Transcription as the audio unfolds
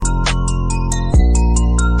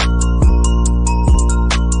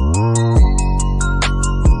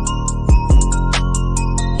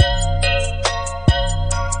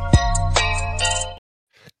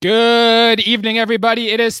Good evening,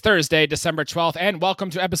 everybody. It is Thursday, December 12th, and welcome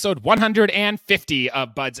to episode 150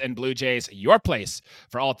 of Buds and Blue Jays, your place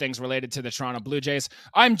for all things related to the Toronto Blue Jays.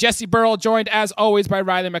 I'm Jesse Burrell, joined as always by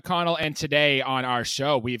Riley McConnell, and today on our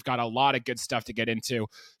show, we've got a lot of good stuff to get into.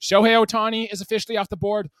 Shohei Ohtani is officially off the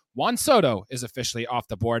board. Juan Soto is officially off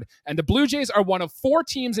the board, and the Blue Jays are one of 4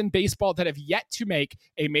 teams in baseball that have yet to make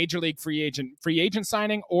a major league free agent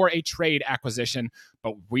signing or a trade acquisition.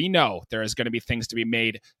 But we know there is going to be things to be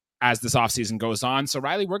made as this offseason goes on. So,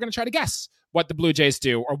 Riley, we're going to try to guess what the Blue Jays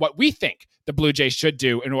do or what we think the Blue Jays should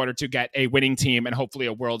do in order to get a winning team and hopefully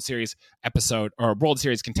a World Series episode or a World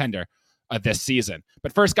Series contender this season.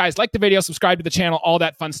 But first, guys, like the video, subscribe to the channel, all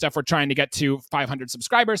that fun stuff. We're trying to get to 500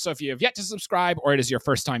 subscribers. So if you have yet to subscribe or it is your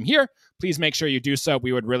first time here, please make sure you do so.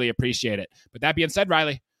 We would really appreciate it. But that being said,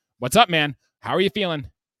 Riley, what's up, man? How are you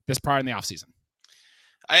feeling this part in the offseason?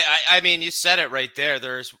 I mean, you said it right there.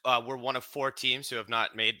 We're one of 4 teams who have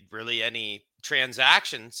not made really any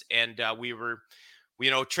transactions. And we were,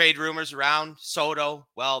 trade rumors around Soto.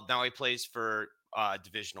 Well, now he plays for a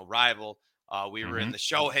divisional rival. We were in the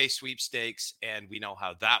Shohei sweepstakes, and we know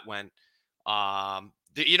how that went.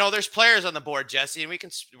 There's players on the board, Jesse, and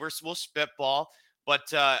we'll spitball.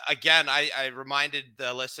 But again, I reminded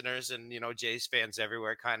the listeners and, Jays fans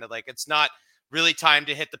everywhere, kind of like it's not really time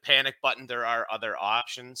to hit the panic button. There are other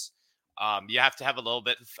options. You have to have a little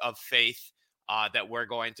bit of faith that we're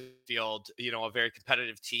going to field, a very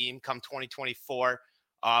competitive team come 2024.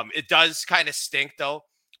 It does kind of stink, though,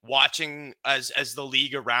 watching as the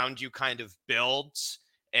league around you kind of builds.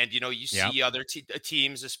 And, you see other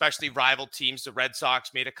teams, especially rival teams. The Red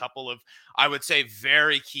Sox made a couple of, I would say,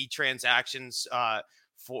 very key transactions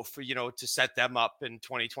for to set them up in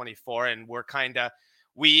 2024. And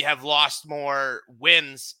we have lost more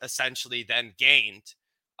wins essentially than gained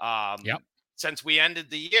since we ended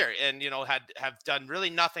the year, and have done really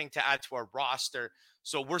nothing to add to our roster.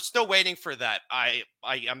 So we're still waiting for that. I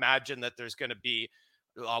imagine that there's going to be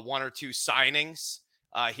 1 or 2 signings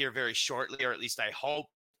here very shortly, or at least I hope.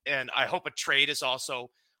 And I hope a trade is also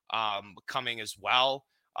coming as well.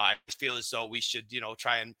 I feel as though we should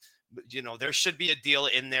try and there should be a deal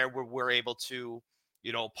in there where we're able to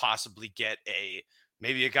possibly get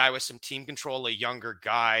maybe a guy with some team control, a younger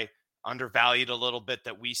guy, undervalued a little bit,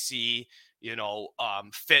 that we see,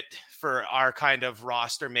 fit for our kind of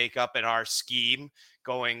roster makeup and our scheme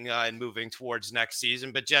going and moving towards next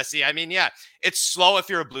season. But Jesse, I mean, it's slow if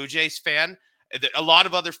you're a Blue Jays fan. A lot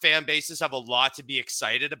of other fan bases have a lot to be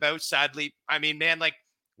excited about. Sadly, I mean, man, like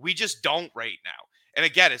we just don't right now. And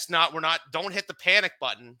again, don't hit the panic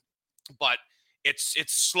button, but it's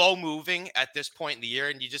slow moving at this point in the year.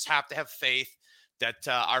 And you just have to have faith that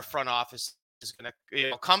our front office is going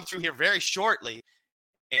to come through here very shortly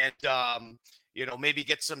and, maybe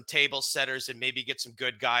get some table setters and maybe get some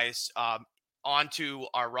good guys onto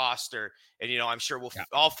our roster. And, I'm sure we'll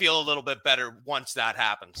all feel a little bit better once that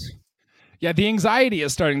happens. Yeah, the anxiety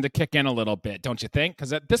is starting to kick in a little bit, don't you think?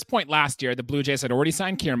 Because at this point last year, the Blue Jays had already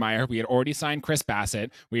signed Kiermaier. We had already signed Chris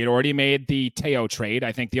Bassett. We had already made the Teo trade.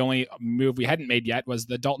 I think the only move we hadn't made yet was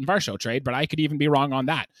the Dalton Varsho trade, but I could even be wrong on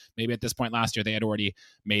that. Maybe at this point last year, they had already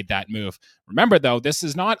made that move. Remember, though, this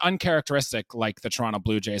is not uncharacteristic like the Toronto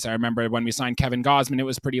Blue Jays. I remember when we signed Kevin Gausman, it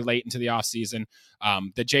was pretty late into the offseason.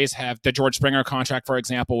 The Jays have the George Springer contract, for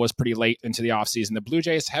example, was pretty late into the offseason. The Blue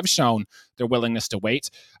Jays have shown their willingness to wait,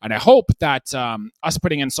 and I hope that us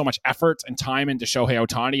putting in so much effort and time into Shohei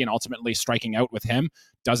Ohtani and ultimately striking out with him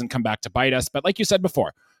doesn't come back to bite us. But like you said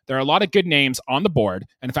before, there are a lot of good names on the board.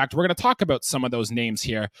 And in fact, we're going to talk about some of those names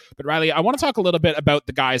here. But Riley, I want to talk a little bit about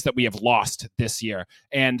the guys that we have lost this year.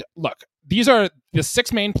 And look, these are the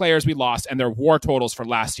 6 main players we lost and their WAR totals for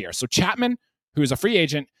last year. So Chapman, who's a free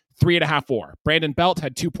agent, 3.5 WAR. Brandon Belt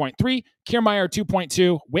had 2.3, Kiermaier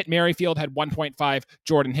 2.2, Whit Merrifield had 1.5,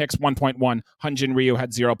 Jordan Hicks 1.1, Hyun-Jin Ryu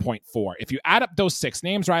had 0.4. If you add up those 6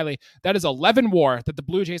 names, Riley, that is 11 WAR that the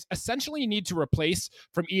Blue Jays essentially need to replace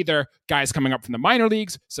from either guys coming up from the minor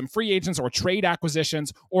leagues, some free agents or trade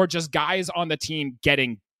acquisitions, or just guys on the team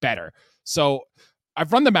getting better. So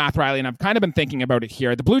I've run the math, Riley, and I've kind of been thinking about it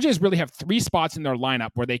here. The Blue Jays really have 3 spots in their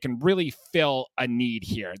lineup where they can really fill a need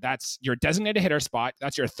here. That's your designated hitter spot,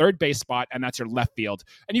 that's your third base spot, and that's your left field.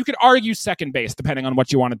 And you could argue second base, depending on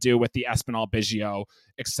what you want to do with the Espinal, Biggio,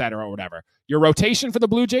 et cetera, or whatever. Your rotation for the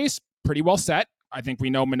Blue Jays, pretty well set. I think we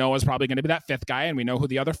know Manoah is probably going to be that 5th guy, and we know who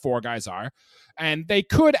the other 4 guys are. And they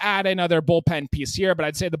could add another bullpen piece here, but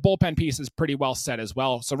I'd say the bullpen piece is pretty well set as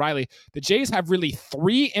well. So, Riley, the Jays have really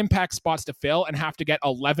 3 impact spots to fill and have to get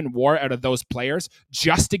 11 WAR out of those players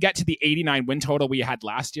just to get to the 89 win total we had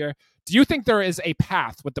last year. Do you think there is a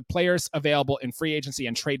path with the players available in free agency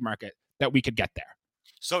and trade market that we could get there?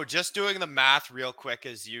 So just doing the math real quick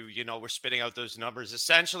as we're spitting out those numbers.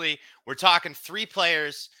 Essentially, we're talking 3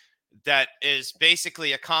 players that is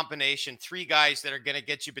basically a combination, 3 guys that are going to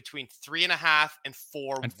get you between 3.5 and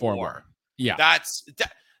 4 And WAR. WAR. Yeah.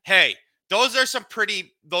 Hey, those are some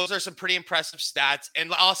pretty impressive stats.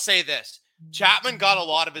 And I'll say this: Chapman got a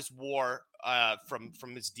lot of his WAR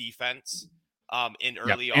from his defense in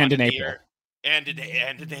early on in in the April. year and in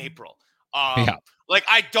April. Like,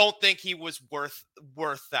 I don't think he was worth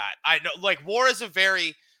that. I know, like, WAR is a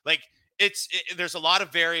very, like, there's a lot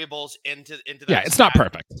of variables into that. Yeah, it's not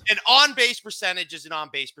perfect. An on-base percentage is an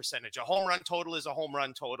on-base percentage. A home run total is a home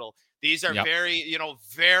run total. These are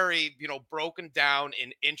very broken down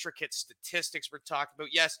in intricate statistics we're talking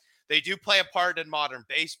about. Yes, they do play a part in modern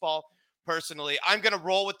baseball. Personally, I'm going to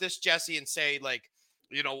roll with this, Jesse, and say, like,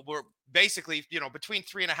 we're basically, between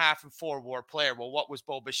 3.5 and 4 WAR player. Well, what was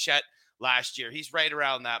Bo Bichette last year? He's right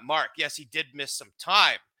around that mark. Yes, he did miss some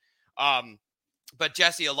time. But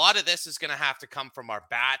Jesse, a lot of this is going to have to come from our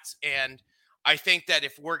bats. And I think that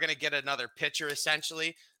if we're going to get another pitcher,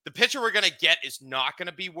 essentially, the pitcher we're going to get is not going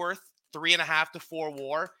to be worth 3.5 to 4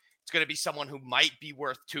 WAR. It's going to be someone who might be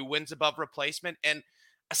worth 2 wins above replacement. And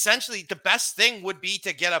essentially, the best thing would be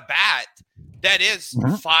to get a bat that is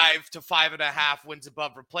 5 to 5.5 wins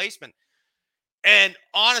above replacement. And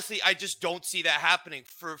honestly, I just don't see that happening.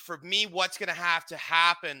 For me, what's going to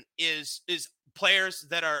happen is players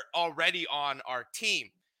that are already on our team,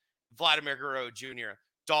 Vladimir Guerrero Jr.,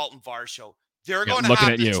 Dalton Varsho, they're going to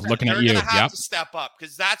have to step up,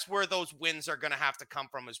 because that's where those wins are going to have to come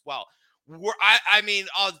from as well. I mean,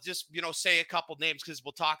 I'll just say a couple names because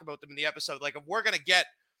we'll talk about them in the episode. Like, if we're going to get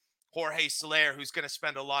Jorge Soler, who's going to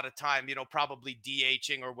spend a lot of time, probably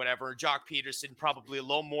DHing or whatever, Jock Peterson, probably a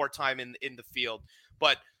little more time in the field.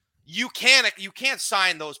 But you can't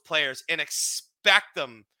sign those players and expect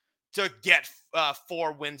them to get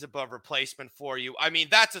 4 wins above replacement for you. I mean,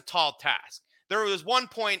 that's a tall task. There was one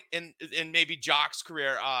point in maybe Jock's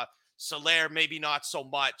career, Soler maybe not so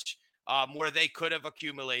much, where they could have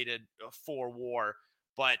accumulated 4 WAR.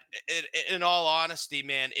 But in all honesty,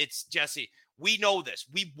 man, it's Jesse. We know this.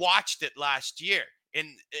 We watched it last year, and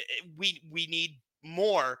we need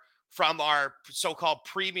more from our so-called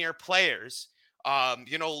premier players.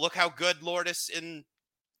 Look how good Lourdes and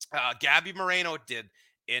Gabby Moreno did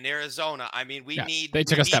in Arizona. I mean, they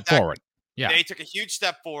took a step forward. Yeah, they took a huge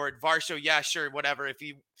step forward. Varsho, yeah, sure, whatever. If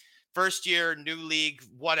he first year, new league,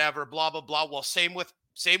 whatever, blah blah blah. Well, same with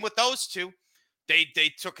those two.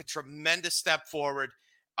 They took a tremendous step forward.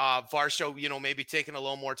 Varsho, maybe taking a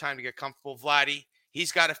little more time to get comfortable. Vladdy,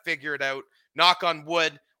 he's got to figure it out. Knock on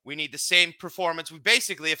wood, we need the same performance. We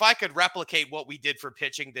basically, if I could replicate what we did for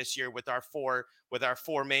pitching this year with our four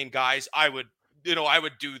main guys, I would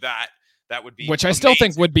do that. That would be which I amazing. Still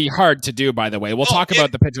think would be hard to do, by the way. We'll talk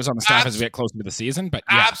about the pitchers on the staff as we get closer to the season, but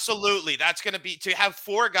yeah. Absolutely. That's going to be, to have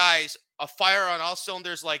 4 guys, a fire on all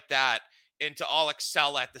cylinders like that, and to all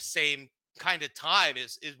excel at the same kind of time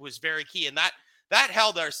was very key. And that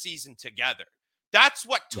held our season together. That's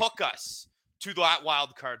what took us to that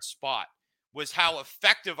wild card spot, was how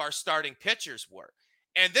effective our starting pitchers were.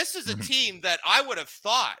 And this is a team that I would have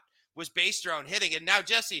thought was based around hitting. And now,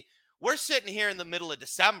 Jesse, we're sitting here in the middle of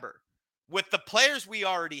December with the players we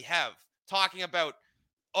already have, talking about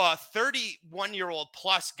 31-year-old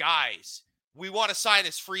plus guys we want to sign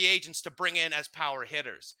as free agents to bring in as power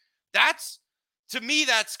hitters. To me,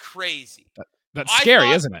 that's crazy. That's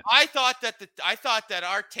scary, isn't it? I thought that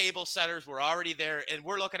our table setters were already there, and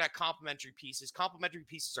we're looking at complementary pieces. Complementary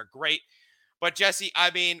pieces are great, but Jesse,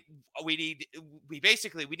 I mean, we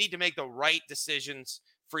need to make the right decisions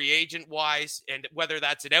free agent wise, and whether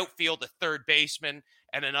that's an outfield, a third baseman,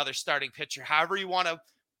 and another starting pitcher, however you want to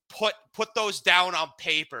put those down on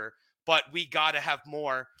paper. But we got to have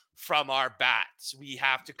more from our bats. We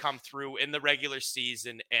have to come through in the regular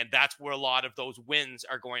season, and that's where a lot of those wins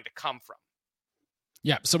are going to come from.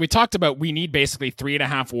 Yeah, so we talked about we need basically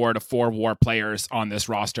 3.5 WAR to 4 WAR players on this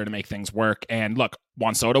roster to make things work. And look,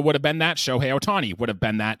 Juan Soto would have been that. Shohei Ohtani would have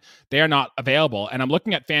been that. They are not available. And I'm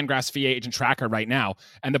looking at FanGraphs free agent tracker right now,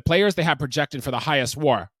 and the players they have projected for the highest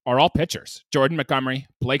WAR are all pitchers. Jordan Montgomery,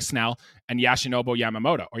 Blake Snell, and Yoshinobu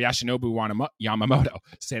Yamamoto.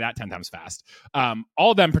 Say that 10 times fast. All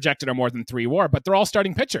of them projected are more than 3 WAR, but they're all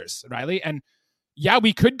starting pitchers, Riley. And yeah,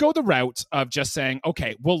 we could go the route of just saying,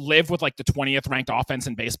 okay, we'll live with like the 20th ranked offense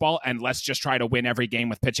in baseball, and let's just try to win every game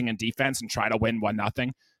with pitching and defense and try to win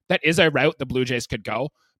 1-0. That is a route the Blue Jays could go.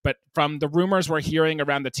 But from the rumors we're hearing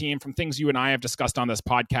around the team, from things you and I have discussed on this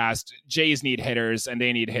podcast, Jays need hitters, and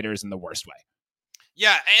they need hitters in the worst way.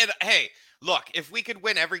 Yeah, and hey, look, if we could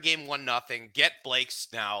win every game 1-0, get Blake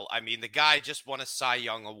Snell. I mean, the guy just won a Cy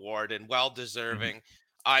Young award and well Mhm. deserving.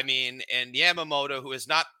 I mean, and Yamamoto, who is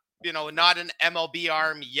not, not an MLB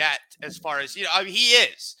arm yet, as far as, I mean, he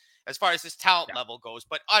is as far as his talent Yeah. level goes,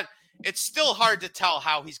 but it's still hard to tell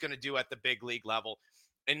how he's going to do at the big league level.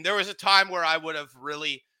 And there was a time where I would have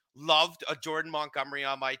really loved a Jordan Montgomery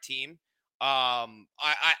on my team. Not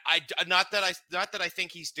that I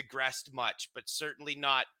think he's digressed much, but certainly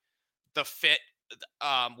not the fit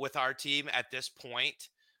with our team at this point.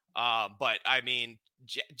 But I mean,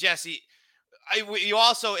 Jesse, you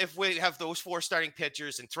also, if we have those 4 starting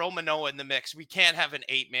pitchers and throw Manoah in the mix, we can't have an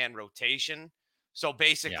 8-man rotation. So Yeah.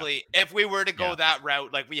 basically, if we were to go Yeah. that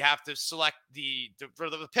route, like we have to select for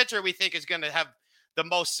the pitcher we think is going to have the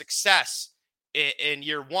most success in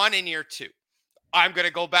year 1 and year 2. I'm going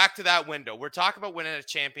to go back to that window. We're talking about winning a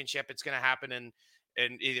championship. It's going to happen in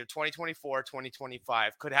either 2024 or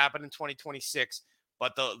 2025. Could happen in 2026,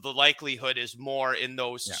 but the likelihood is more in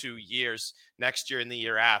those Yeah. 2 years, next year and the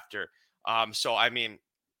year after. So, I mean,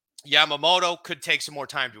 Yamamoto could take some more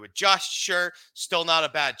time to adjust. Sure. Still not a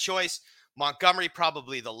bad choice. Montgomery,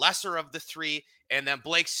 probably the lesser of the 3. And then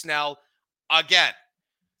Blake Snell, again,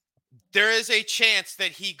 there is a chance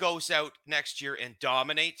that he goes out next year and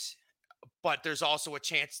dominates, but there's also a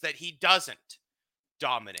chance that he doesn't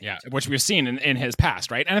dominate. Yeah, which we've seen in his past,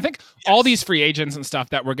 right? And I think all Yes. these free agents and stuff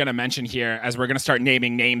that we're going to mention here, as we're going to start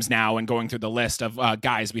naming names now and going through the list of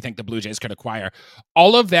guys we think the Blue Jays could acquire,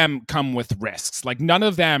 all of them come with risks. Like, none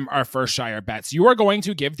of them are first shire bets. You are going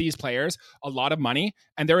to give these players a lot of money,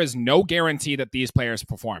 and there is no guarantee that these players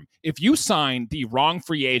perform. If you sign the wrong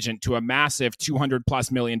free agent to a massive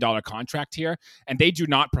 $200+ million contract here, and they do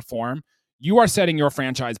not perform, you are setting your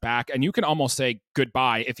franchise back, and you can almost say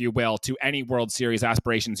goodbye, if you will, to any World Series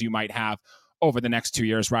aspirations you might have over the next 2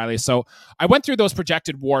 years, Riley. So I went through those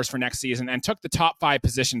projected wars for next season and took the top 5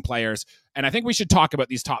 position players. And I think we should talk about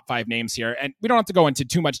these top 5 names here. And we don't have to go into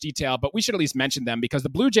too much detail, but we should at least mention them, because the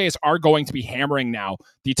Blue Jays are going to be hammering now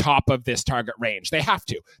the top of this target range. They have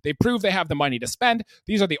to. They prove they have the money to spend.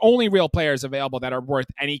 These are the only real players available that are worth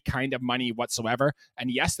any kind of money whatsoever. And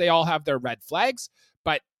yes, they all have their red flags,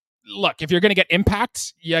 but look, if you're going to get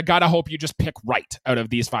impact, you got to hope you just pick right out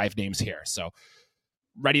of these 5 names here. So,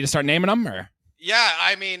 ready to start naming them? Or Yeah,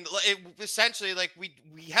 I mean, essentially, like we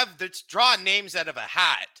have it's draw names out of a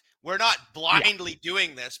hat. We're not blindly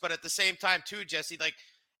doing this, but at the same time, too, Jesse, like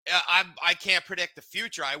I can't predict the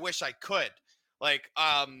future. I wish I could. Like,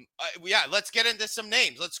 yeah, let's get into some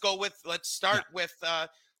names. Let's start with the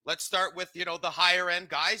higher end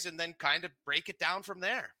guys, and then kind of break it down from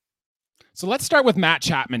there. So let's start with Matt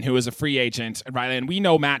Chapman, who is a free agent, Riley, and we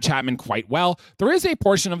know Matt Chapman quite well. There is a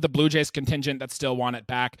portion of the Blue Jays contingent that still want it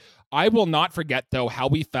back. I will not forget, though, how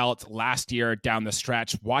we felt last year down the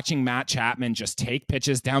stretch, watching Matt Chapman just take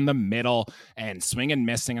pitches down the middle and swing and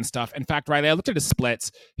missing and stuff. In fact, Riley, I looked at his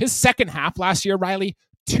splits. His second half last year, Riley,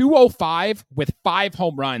 205 with 5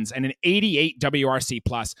 home runs and an 88 WRC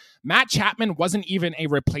plus. Matt Chapman wasn't even a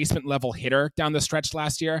replacement level hitter down the stretch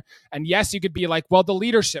last year. And yes, you could be like, well, the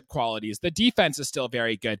leadership qualities, the defense is still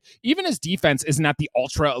very good. Even his defense isn't at the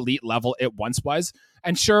ultra elite level it once was.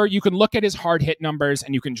 And sure, you can look at his hard hit numbers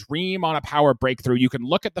and you can dream on a power breakthrough. You can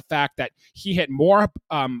look at the fact that he hit more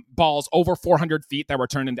balls over 400 feet that were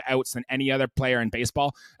turned into outs than any other player in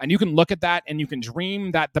baseball. And you can look at that and you can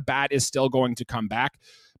dream that the bat is still going to come back.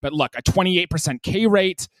 But look, a 28% K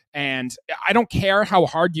rate, and I don't care how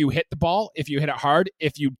hard you hit the ball if you hit it hard,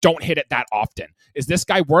 if you don't hit it that often. Is this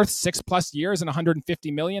guy worth 6+ years and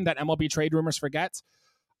 150 million that MLB trade rumors forgets?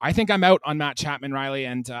 I think I'm out on Matt Chapman, Riley,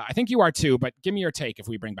 and I think you are too, but give me your take if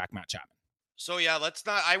we bring back Matt Chapman. So yeah,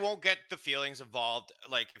 I won't get the feelings involved.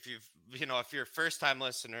 Like if if you're a first time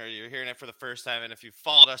listener, you're hearing it for the first time, and if you've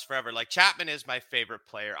followed us forever, like Chapman is my favorite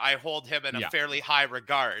player. I hold him in a fairly high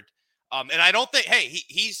regard. And I don't think,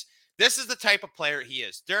 this is the type of player he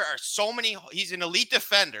is. There are so many, he's an elite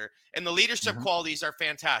defender and the leadership qualities are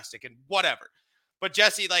fantastic and whatever. But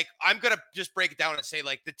Jesse, like, I'm going to just break it down and say,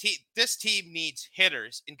 like, this team needs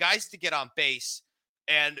hitters and guys to get on base,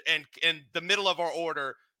 and the middle of our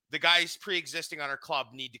order, the guys pre-existing on our club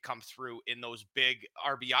need to come through in those big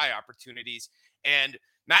RBI opportunities. And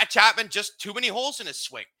Matt Chapman, just too many holes in his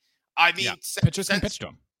swing. I mean, pitchers can pitch to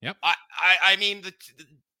him. Yep. I mean,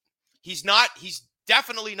 he's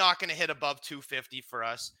definitely not going to hit above 250 for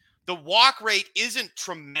us. The walk rate isn't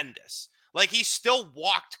tremendous. Like, he still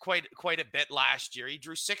walked quite a bit last year. He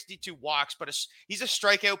drew 62 walks, but he's a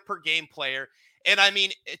strikeout per game player. And I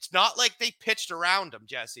mean, it's not like they pitched around him,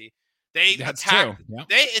 Jesse. Pitchers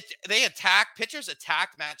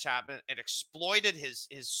attacked Matt Chapman and exploited his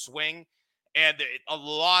swing and a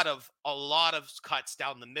lot of cuts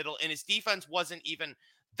down the middle. And his defense wasn't even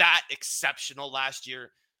that exceptional last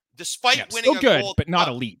year, despite winning still a good, gold but not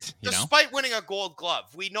glove. elite. Despite winning a gold glove,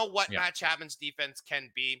 we know what Matt Chapman's defense can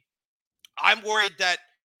be. I'm worried that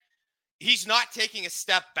he's not taking a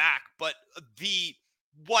step back, but the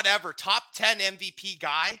top 10 MVP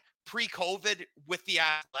guy pre-COVID with the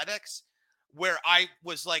Athletics, where I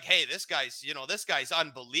was like, hey, this guy's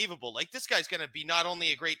unbelievable. Like, this guy's going to be not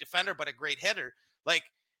only a great defender, but a great hitter. Like,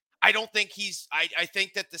 I don't think I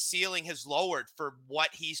think that the ceiling has lowered for what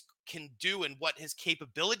he can do and what his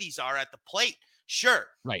capabilities are at the plate. Sure.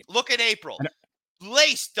 Right. Look at April.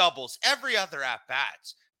 Lace doubles every other at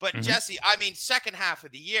bats. But Jesse, I mean, second half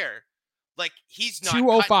of the year, like, he's not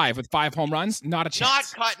 205 with 5 home runs, not a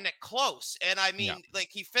chance. Not cutting it close. And I mean, like,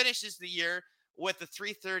 he finishes the year with a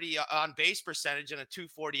 330 on base percentage and a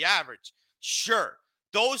 240 average. Sure,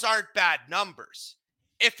 those aren't bad numbers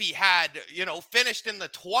if he had, finished in the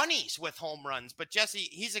 20s with home runs. But Jesse,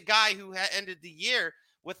 he's a guy who ended the year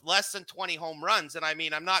with less than 20 home runs. And I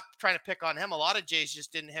mean, I'm not trying to pick on him. A lot of Jays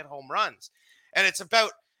just didn't hit home runs. And it's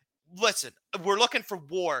about, listen, we're looking for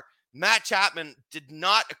WAR. Matt Chapman did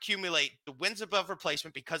not accumulate the wins above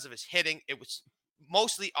replacement because of his hitting. It was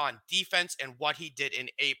mostly on defense and what he did in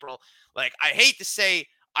April. Like, I hate to say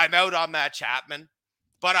I'm out on Matt Chapman,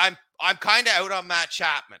 but I'm kind of out on Matt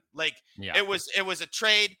Chapman. Like, it was a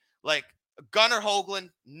trade. Like, Gunnar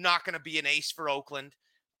Hoagland, not going to be an ace for Oakland.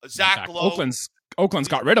 Zach Lowe. Oakland's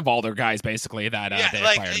got rid of all their guys basically that they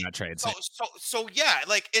acquired in that trade. So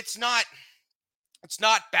like, it's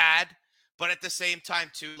not bad. But at the same time,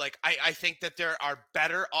 too, like, I think that there are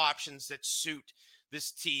better options that suit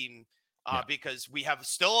this team because we have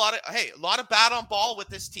still a lot of bat on ball with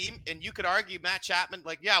this team. And you could argue Matt Chapman,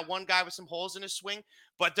 like, one guy with some holes in his swing,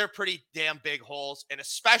 but they're pretty damn big holes. And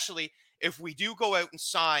especially if we do go out and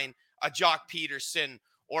sign a Jock Peterson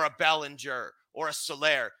or a Bellinger or a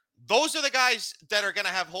Soler, those are the guys that are going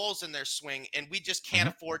to have holes in their swing. And we just can't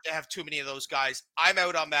afford to have too many of those guys. I'm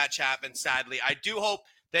out on Matt Chapman, sadly. I do hope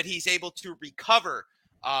that he's able to recover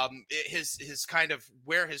his kind of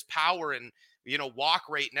where his power and, walk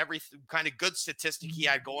rate and every kind of good statistic he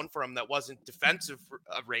had going for him that wasn't defensive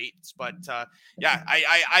rates. But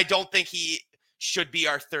I don't think he should be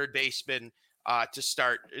our third baseman to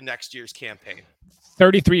start next year's campaign.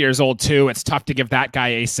 33 years old too. It's tough to give that guy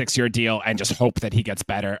a 6-year deal and just hope that he gets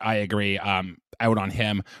better. I agree. Out on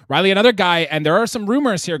him. Riley, another guy, and there are some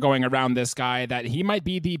rumors here going around this guy that he might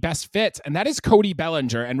be the best fit, and that is Cody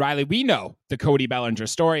Bellinger. And Riley, we know the Cody Bellinger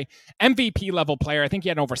story. MVP level player. I think he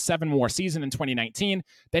had over 7 more season in 2019.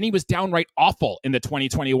 Then he was downright awful in the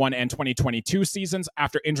 2021 and 2022 seasons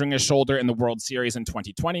after injuring his shoulder in the World Series in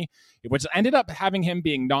 2020, which ended up having him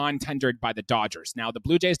being non-tendered by the Dodgers. Now, the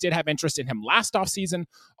Blue Jays did have interest in him last offseason.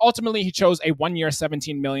 Ultimately, he chose a 1-year,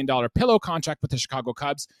 $17 million pillow contract with the Chicago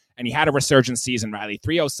Cubs, and he had a resurgence season, Riley.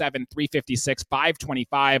 307, 356,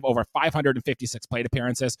 525, over 556 plate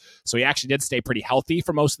appearances. So he actually did stay pretty healthy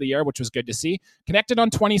for most of the year, which was good to see. Connected on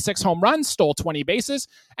 26 home runs, stole 20 bases,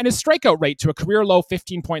 and his strikeout rate to a career low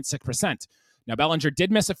 15.6%. Now, Bellinger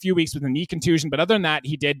did miss a few weeks with a knee contusion, but other than that,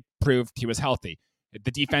 he did prove he was healthy.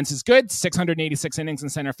 The defense is good, 686 innings in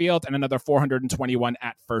center field, and another 421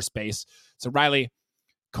 at first base. So, Riley,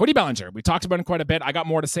 Cody Bellinger, we talked about him quite a bit. I got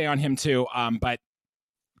more to say on him too, but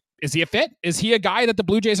is he a fit? Is he a guy that the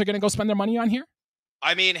Blue Jays are going to go spend their money on here?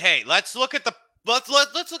 I mean, hey, let's look at the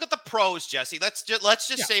pros, Jesse. Let's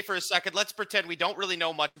just say for a second, let's pretend we don't really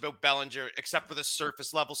know much about Bellinger except for the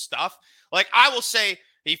surface level stuff. Like, I will say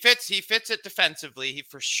he fits it defensively,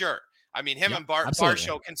 for sure. I mean, him and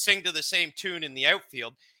Barshow can sing to the same tune in the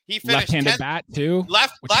outfield. He finished left-handed bat too.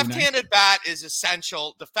 Left-handed bat is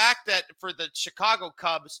essential. The fact that for the Chicago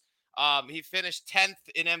Cubs, he finished 10th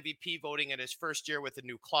in MVP voting in his first year with a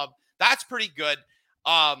new club. That's pretty good.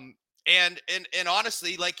 And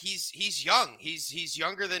honestly, like, he's young. He's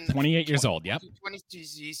younger than 28 years old. Yep.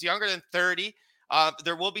 He's younger than 30.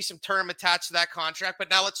 There will be some term attached to that contract, but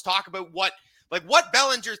now let's talk about what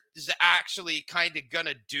Bellinger is actually kind of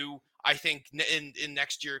gonna do. I think in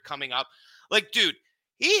next year coming up, like, dude,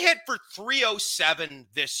 he hit for 307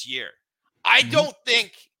 this year. I don't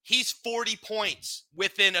think he's 40 points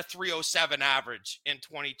within a 307 average in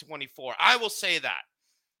 2024. I will say that.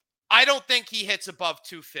 I don't think he hits above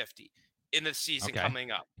 250 in the season coming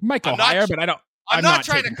up. Might go higher, but I'm not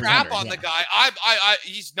trying to crap on the guy.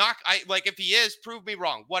 He's not. Like, if he is, prove me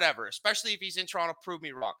wrong. Whatever. Especially if he's in Toronto, prove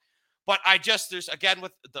me wrong. But there's, again,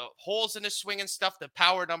 with the holes in his swing and stuff, the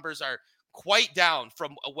power numbers are quite down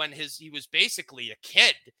from when he was basically a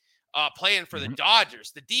kid playing for the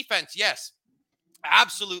Dodgers. The defense, yes,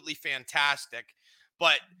 absolutely fantastic.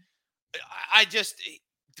 But I just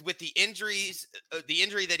with the injuries, the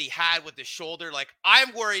injury that he had with the shoulder, like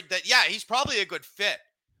I'm worried that he's probably a good fit,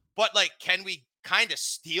 but like, can we kind of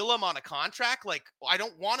steal him on a contract? Like, I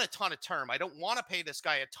don't want a ton of term. I don't want to pay this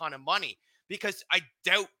guy a ton of money because I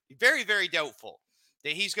doubt, very, very doubtful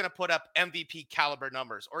that he's going to put up MVP caliber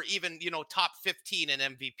numbers or even, top 15 in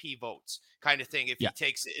MVP votes kind of thing if he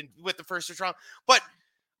takes it with the first round. But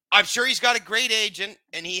I'm sure he's got a great agent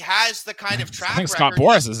and he has the kind of track I think record. Scott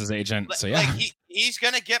Boras is his agent. So like he's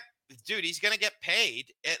going to get, he's going to get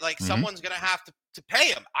paid. Someone's going to have to pay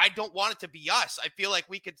him. I don't want it to be us. I feel like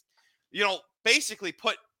we could, basically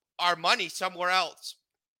put our money somewhere else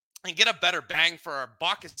and get a better bang for our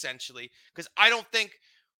buck, essentially, because I don't think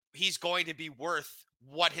he's going to be worth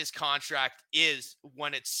what his contract is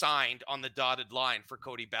when it's signed on the dotted line for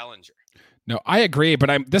Cody Bellinger. No, I agree,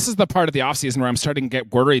 but this is the part of the offseason where I'm starting to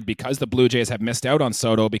get worried because the Blue Jays have missed out on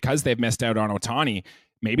Soto, because they've missed out on Ohtani.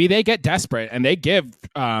 Maybe they get desperate and they give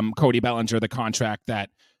Cody Bellinger the contract that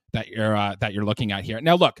you're looking at here.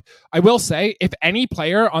 Now, look, I will say, if any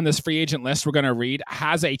player on this free agent list we're going to read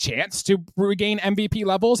has a chance to regain MVP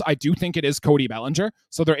levels, I do think it is Cody Bellinger.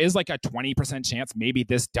 So there is like a 20% chance maybe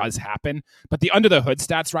this does happen. But the under the hood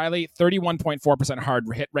stats, Riley, 31.4% hard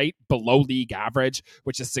hit rate, below league average,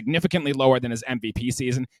 which is significantly lower than his MVP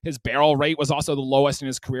season. His barrel rate was also the lowest in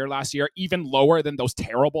his career last year, even lower than those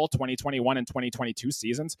terrible 2021 and 2022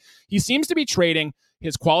 seasons. He seems to be trading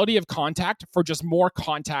his quality of contact for just more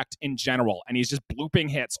contact in general. And he's just blooping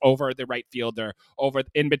hits over the right fielder, over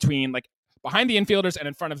in between, like behind the infielders and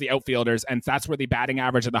in front of the outfielders. And that's where the batting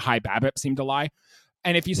average and the high BABIP seem to lie.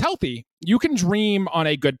 And if he's healthy, you can dream on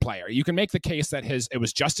a good player. You can make the case that it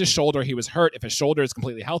was just his shoulder. He was hurt. If his shoulder is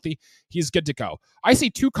completely healthy, he's good to go. I see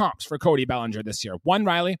two comps for Cody Bellinger this year. One,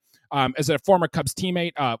 Riley, is a former Cubs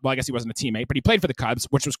teammate. Well, I guess he wasn't a teammate, but he played for the Cubs,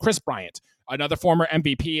 which was Chris Bryant, another former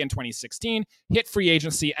MVP in 2016, hit free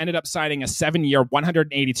agency, ended up signing a 7-year,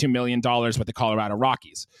 $182 million with the Colorado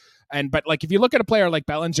Rockies. But like, if you look at a player like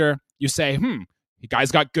Bellinger, you say, the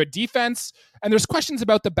guy's got good defense, and there's questions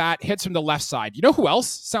about the bat, hits from the left side. You know who else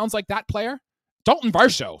sounds like that player? Dalton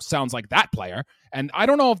Varsho sounds like that player. And I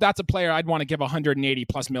don't know if that's a player I'd want to give 180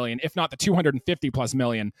 plus million, if not the 250 plus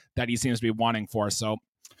million that he seems to be wanting for. So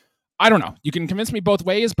I don't know. You can convince me both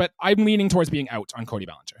ways, but I'm leaning towards being out on Cody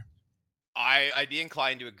Bellinger. I'd be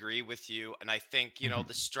inclined to agree with you. And I think,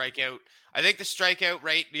 the strikeout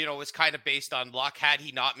rate, was kind of based on luck. Had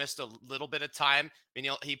he not missed a little bit of time,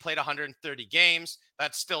 he played 130 games.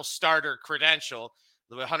 That's still starter credential,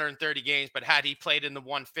 130 games. But had he played in the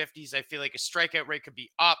 150s, I feel like his strikeout rate could be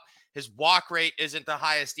up. His walk rate isn't the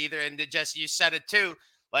highest either. And you said it too,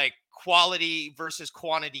 like quality versus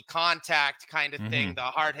quantity contact kind of thing, the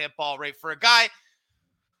hard hit ball rate for a guy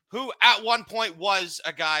who at one point was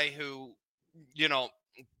a guy who,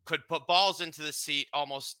 could put balls into the seat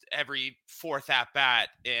almost every fourth at bat.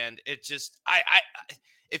 And it just,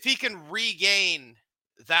 if he can regain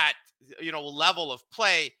that, level of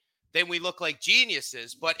play, then we look like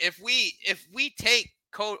geniuses. But if we take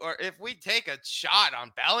a shot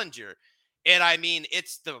on Bellinger, and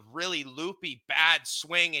it's the really loopy bad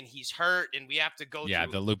swing and he's hurt and we have to go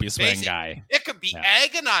through the loopy swing guy. It could be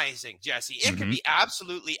agonizing, Jesse. It could be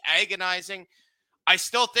absolutely agonizing. I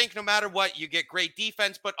still think no matter what, you get great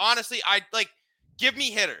defense. But honestly, give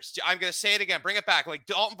me hitters. I'm going to say it again. Bring it back. Like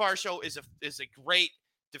Dalton Varsho is a great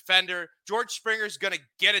defender. George Springer's going to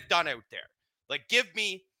get it done out there. Give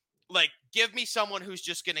me someone who's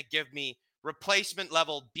just going to give me replacement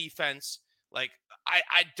level defense.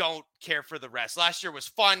 I don't care for the rest. Last year was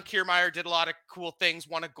fun. Kiermaier did a lot of cool things,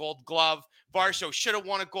 won a Gold Glove. Varsho should have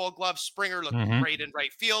won a Gold Glove. Springer looked great in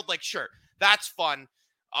right field. Sure, that's fun.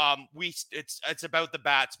 It's about the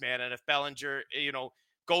bats, man. And if Bellinger,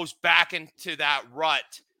 goes back into that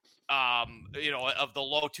rut, of the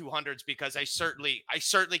low 200s, because I certainly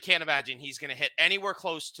can't imagine he's going to hit anywhere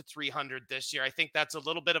close to 300 this year. I think that's a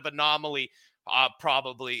little bit of anomaly,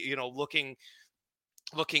 probably,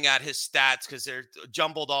 looking at his stats, because they're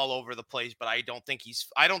jumbled all over the place. But I don't think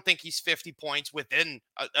he's 50 points within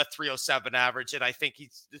a 307 average. And I think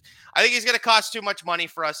he's going to cost too much money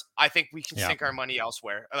for us. I think we can sink our money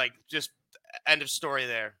elsewhere. Just end of story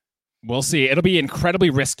there. We'll see. It'll be incredibly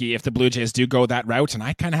risky if the Blue Jays do go that route, and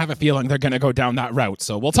I kind of have a feeling they're going to go down that route.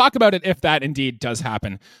 So we'll talk about it if that indeed does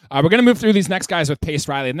happen. We're going to move through these next guys with pace,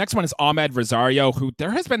 Riley. The next one is Ahmed Rosario, who there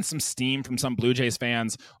has been some steam from some Blue Jays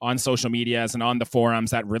fans on social medias and on the forums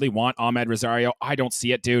that really want Ahmed Rosario. I don't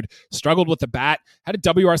see it, dude. Struggled with the bat. Had a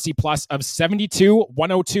WRC plus of 72,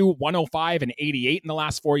 102, 105, and 88 in the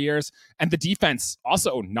last 4 years. And the defense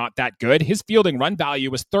also not that good. His fielding run value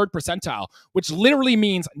was third percentile, which literally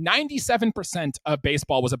means 90 97% of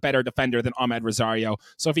baseball was a better defender than Ahmed Rosario.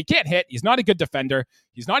 So if he can't hit, he's not a good defender.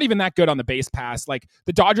 He's not even that good on the base pass. Like,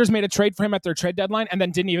 the Dodgers made a trade for him at their trade deadline and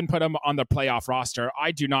then didn't even put him on the playoff roster.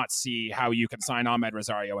 I do not see how you can sign Ahmed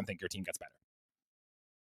Rosario and think your team gets better.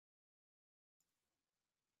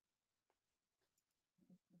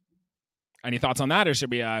 Any thoughts on that, or should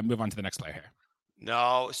we move on to the next player here?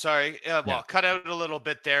 No, sorry. Cut out a little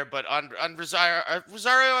bit there, but on Rosario,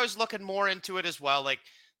 I was looking more into it as well. Like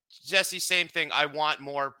Jesse, same thing. I want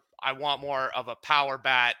more of a power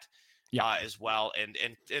bat as well.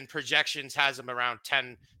 And projections has him around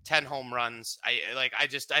 10 home runs. I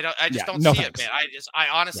just don't see it, man. I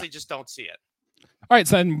honestly just don't see it. All right,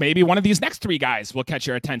 so then maybe one of these next three guys will catch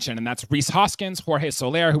your attention, and that's Rhys Hoskins, Jorge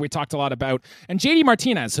Soler, who we talked a lot about, and JD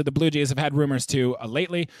Martinez, who the Blue Jays have had rumors to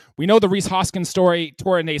lately. We know the Rhys Hoskins story,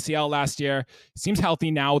 tore an ACL last year. Seems healthy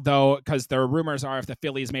now, though, because their rumors are if the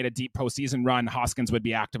Phillies made a deep postseason run, Hoskins would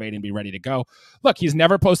be activated and be ready to go. Look, he's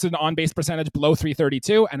never posted an on-base percentage below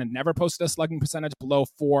 332 and had never posted a slugging percentage below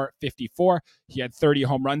 454. He had 30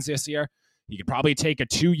 home runs this year. You could probably take a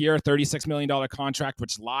 2-year, $36 million contract,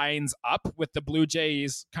 which lines up with the Blue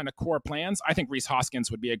Jays' kind of core plans. I think Rhys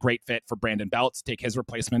Hoskins would be a great fit for Brandon Belt to take his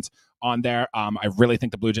replacement on there. I really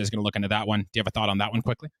think the Blue Jays are going to look into that one. Do you have a thought on that one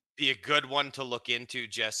quickly? Be a good one to look into,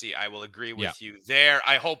 Jesse. I will agree with you there.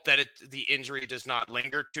 I hope that the injury does not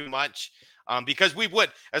linger too much because we would,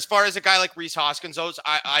 as far as a guy like Rhys Hoskins goes,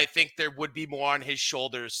 I think there would be more on his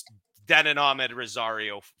shoulders than an Ahmed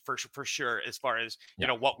Rosario for sure, as far as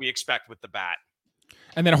what we expect with the bat.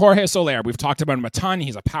 And then Jorge Soler, we've talked about him a ton.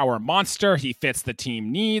 He's a power monster. He fits the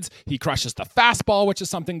team needs. He crushes the fastball, which is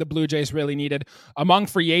something the Blue Jays really needed. Among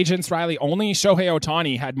free agents, Riley, only Shohei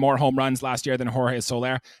Ohtani had more home runs last year than Jorge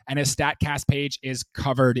Soler, and his StatCast page is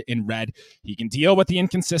covered in red. He can deal with the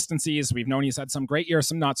inconsistencies. We've known he's had some great years,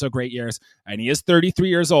 some not so great years, and he is 33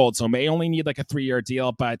 years old, so may only need like a 3-year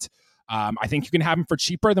deal, but I think you can have him for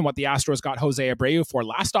cheaper than what the Astros got Jose Abreu for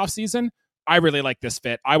last offseason. I really like this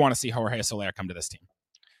fit. I want to see Jorge Soler come to this team.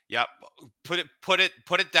 Yep. Put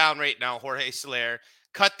it down right now, Jorge Soler.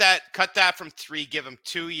 Cut that from 3, give him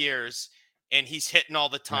 2 years, and he's hitting all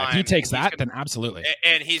the time. If he takes that, then absolutely.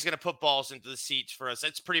 And he's going to put balls into the seats for us.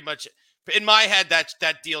 That's pretty much, in my head,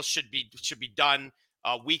 that deal should be done.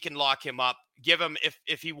 We can lock him up. Give him,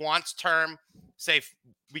 if he wants term, say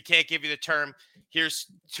we can't give you the term, here's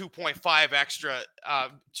 2.5 extra,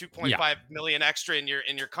 2.5 million extra in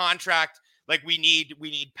your contract. Like we need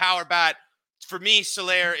power bat. For me,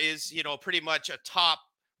 Soler is, pretty much a top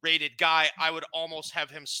rated guy. I would almost have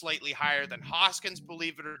him slightly higher than Hoskins,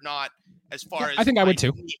 believe it or not, as far as I think I would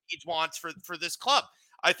too. He wants for this club.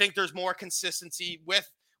 I think there's more consistency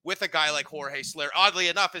with a guy like Jorge Soler. Oddly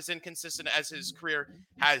enough, as inconsistent as his career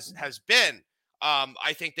has been,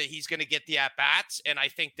 I think that he's going to get the at-bats, and I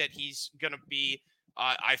think that he's going to be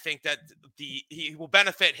I think that he will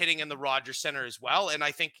benefit hitting in the Rogers Center as well, and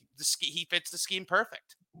I think he fits the scheme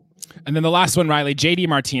perfect. And then the last one, Riley, JD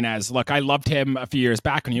Martinez. Look, I loved him a few years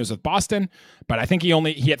back when he was with Boston, but I think he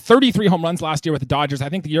had 33 home runs last year with the Dodgers. I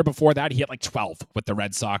think the year before that, he hit like 12 with the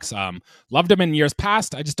Red Sox. Loved him in years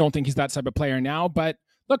past. I just don't think he's that type of player now. But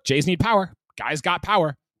look, Jays need power. Guys got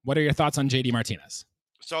power. What are your thoughts on JD Martinez?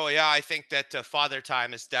 So, yeah, I think that Father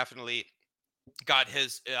Time has definitely got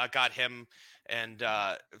him. And,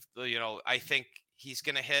 I think he's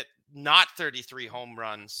going to hit not 33 home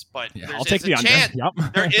runs, but I'll take the chance.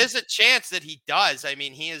 Yep. There is a chance that he does. I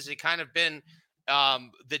mean, he has kind of been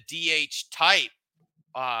the DH type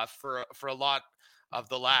for a lot of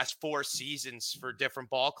the last 4 seasons for different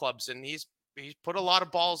ball clubs, and he's put a lot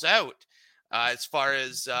of balls out. As far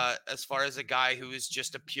as a guy who is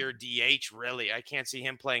just a pure DH, really, I can't see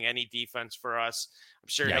him playing any defense for us. I'm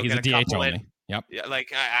sure he'll he's get a a DH couple only. in. Yep. Yeah,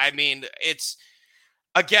 I mean, it's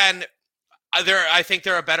again. I think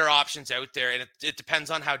there are better options out there, and it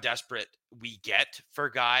depends on how desperate we get for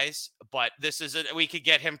guys. But we could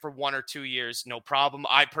get him for 1 or 2 years, no problem.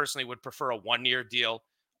 I personally would prefer a 1-year deal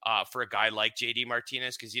for a guy like JD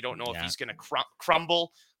Martinez, because you don't know if he's going to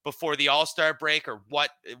crumble before the All-Star break or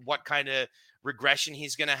what kind of regression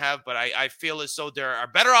he's going to have. But I feel as though there are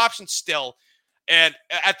better options still. And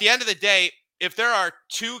at the end of the day, if there are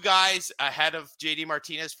 2 guys ahead of JD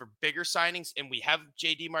Martinez for bigger signings, and we have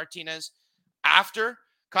JD Martinez after,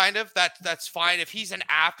 kind of, that's fine. If he's an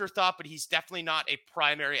afterthought, but he's definitely not a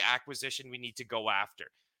primary acquisition we need to go after.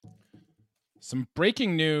 Some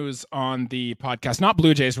breaking news on the podcast, not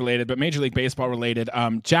Blue Jays related, but Major League Baseball related.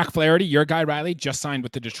 Jack Flaherty, your guy, Riley, just signed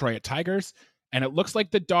with the Detroit Tigers. And it looks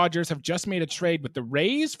like the Dodgers have just made a trade with the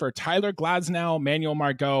Rays for Tyler Glasnow, Manuel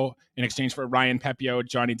Margot in exchange for Ryan Pepio,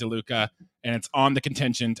 Johnny DeLuca, and it's on the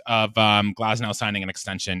contingent of Glasnow signing an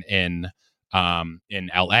extension in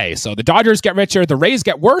LA. So the Dodgers get richer, the Rays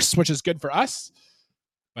get worse, which is good for us.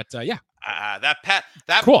 But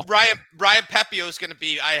cool. Ryan Pepio is going to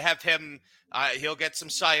be. I have him. He'll get some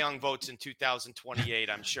Cy Young votes in 2028,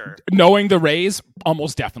 I'm sure. Knowing the Rays,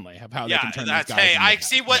 almost definitely have how they can turn these guys. Hey, I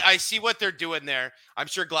see what they're doing there. I'm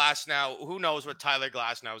sure Glasnow. Who knows what Tyler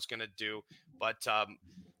Glasnow is going to do? But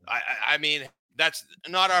I mean, that's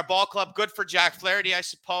not our ball club. Good for Jack Flaherty, I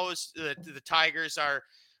suppose. The Tigers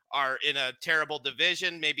are in a terrible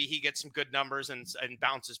division. Maybe he gets some good numbers and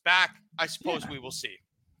bounces back. I suppose we will see.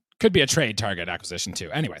 Could be a trade target acquisition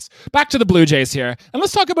too. Anyways, back to the Blue Jays here. And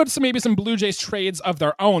let's talk about maybe some Blue Jays trades of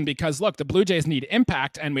their own, because look, the Blue Jays need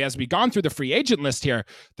impact. And as we've gone through the free agent list here,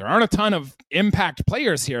 there aren't a ton of impact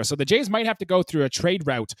players here. So the Jays might have to go through a trade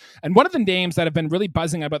route. And one of the names that have been really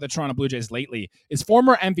buzzing about the Toronto Blue Jays lately is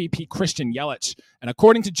former MVP Christian Yelich. And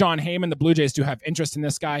according to John Heyman, the Blue Jays do have interest in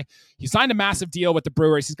this guy. He signed a massive deal with the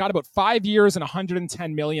Brewers. He's got about 5 years and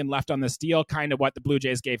 $110 million left on this deal, kind of what the Blue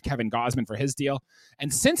Jays gave Kevin Gausman for his deal.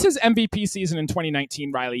 And since his MVP season in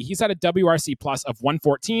 2019, Riley, he's had a WRC plus of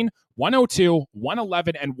 114, 102,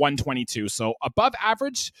 111, and 122. So above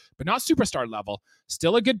average, but not superstar level.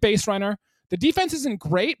 Still a good base runner. The defense isn't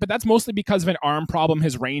great, but that's mostly because of an arm problem.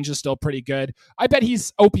 His range is still pretty good. I bet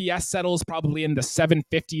his OPS settles probably in the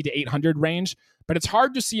 750 to 800 range, but it's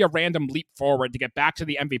hard to see a random leap forward to get back to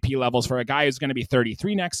the MVP levels for a guy who's going to be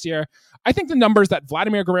 33 next year. I think the numbers that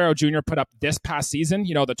Vladimir Guerrero Jr. put up this past season,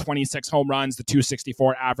 the 26 home runs, the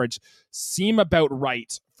 264 average, seem about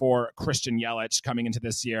right for Christian Yelich coming into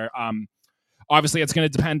this year. Obviously, it's going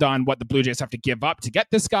to depend on what the Blue Jays have to give up to get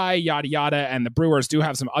this guy, yada, yada. And the Brewers do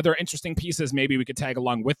have some other interesting pieces. Maybe we could tag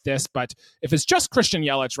along with this. But if it's just Christian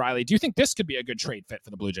Yelich, Riley, do you think this could be a good trade fit for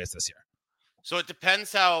the Blue Jays this year? So it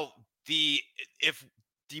depends how if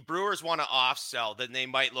the Brewers want to off-sell, then they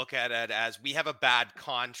might look at it as we have a bad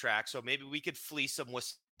contract. So maybe we could fleece them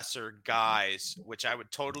with lesser guys, which I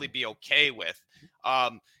would totally be okay with.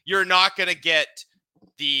 You're not going to get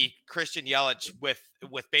the Christian Yelich with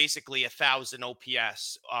basically 1,000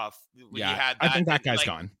 OPS. I think that guy's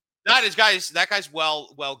gone. That guy's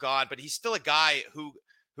well gone, but he's still a guy who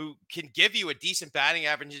can give you a decent batting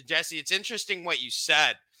average. And Jesse, it's interesting what you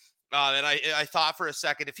said. And I thought for a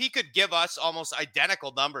second, if he could give us almost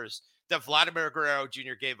identical numbers that Vladimir Guerrero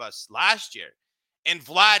Jr. gave us last year, and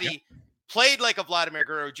Vladdy played like a Vladimir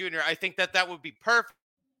Guerrero Jr., I think that would be perfect.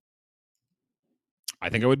 I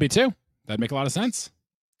think it would be too. That'd make a lot of sense.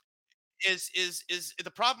 Is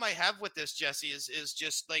the problem I have with this, Jesse, is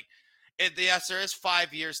just like, yes, there is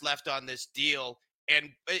 5 years left on this deal.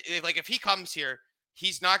 And like, if he comes here,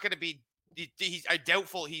 he's not going to be, I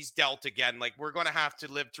doubtful he's dealt again. Like, we're going to have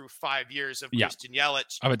to live through 5 years of Christian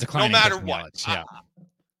Yelich, of a declining no matter Christian what.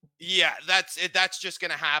 Yelich, That's just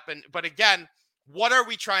going to happen. But again, what are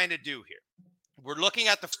we trying to do here? We're looking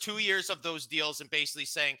at the 2 years of those deals and basically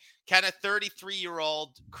saying, can a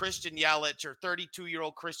 33-year-old Christian Yelich or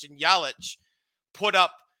 32-year-old Christian Yelich put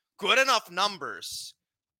up good enough numbers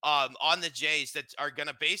on the Jays that are going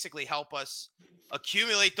to basically help us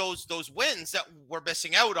accumulate those wins that we're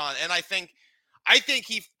missing out on? And I think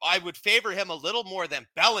I would favor him a little more than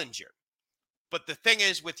Bellinger. But the thing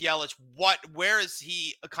is with Yelich, where is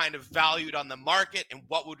he kind of valued on the market, and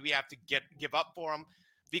what would we have to give up for him?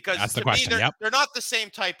 Because that's to me, they're not the same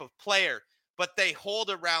type of player, but they hold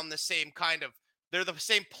around the same kind of, they're the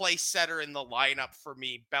same place setter in the lineup for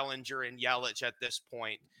me, Bellinger and Yelich at this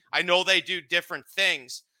point. I know they do different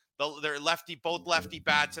things. They're both lefty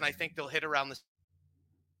bats, and I think they'll hit around the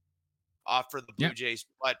for the Blue Jays.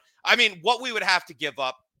 But I mean, what we would have to give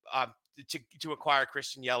up to acquire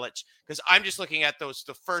Christian Yelich, because I'm just looking at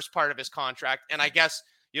the first part of his contract, and I guess,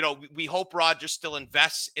 we hope Rogers still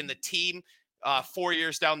invests in the team 4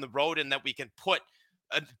 years down the road, and that we can put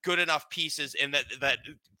good enough pieces in that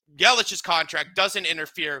Yelich's contract doesn't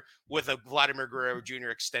interfere with a Vladimir Guerrero Jr.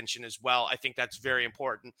 extension as well. I think that's very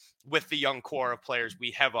important with the young core of players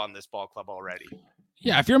we have on this ball club already.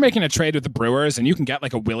 Yeah, if you're making a trade with the Brewers and you can get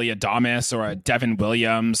like a Willie Adames or a Devin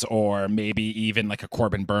Williams or maybe even like a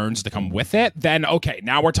Corbin Burns to come with it, then okay,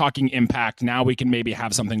 now we're talking impact. Now we can maybe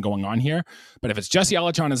have something going on here. But if it's just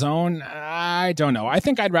Yelich on his own, I don't know. I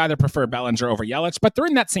think I'd rather prefer Bellinger over Yelich, but they're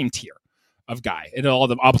in that same tier of guy. It'll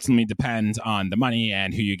all ultimately depend on the money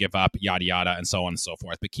and who you give up, yada, yada, and so on and so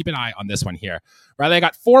forth. But keep an eye on this one here. Riley, I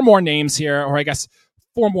got 4 more names here, or I guess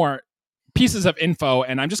 4 more pieces of info,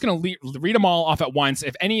 and I'm just going to read them all off at once.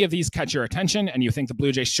 If any of these catch your attention and you think the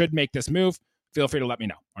Blue Jays should make this move, feel free to let me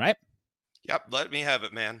know. All right? Yep, let me have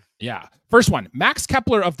it, man. Yeah. First one, Max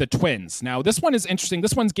Kepler of the Twins. Now, this one is interesting.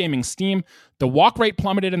 This one's gaming steam. The walk rate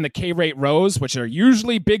plummeted and the K rate rose, which are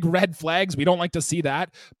usually big red flags. We don't like to see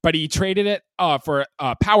that. But he traded it for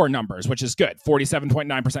power numbers, which is good.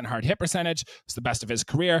 47.9% hard hit percentage. It's the best of his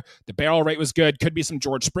career. The barrel rate was good. Could be some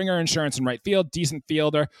George Springer insurance in right field. Decent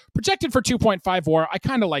fielder. Projected for 2.5 WAR. I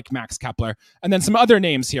kind of like Max Kepler. And then some other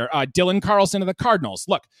names here. Dylan Carlson of the Cardinals.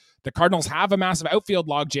 Look, the Cardinals have a massive outfield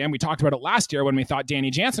logjam. We talked about it last year when we thought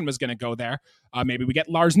Danny Jansen was going to go there. Maybe we get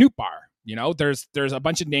Lars Nootbaar. You know, there's a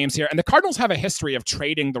bunch of names here. And the Cardinals have a history of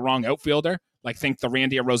trading the wrong outfielder. Like, think the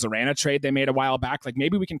Randy Arozarena trade they made a while back. Like,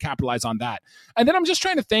 maybe we can capitalize on that. And then I'm just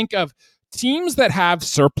trying to think of teams that have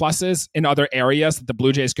surpluses in other areas that the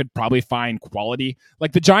Blue Jays could probably find quality.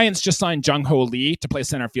 Like the Giants just signed Jung Ho Lee to play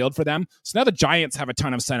center field for them. So now the Giants have a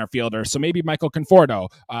ton of center fielders. So maybe Michael Conforto,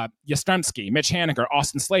 Yastrzemski, Mitch Haniger,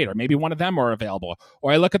 Austin Slater, maybe one of them are available.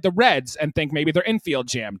 Or I look at the Reds and think maybe their infield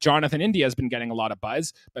jam. Jonathan India has been getting a lot of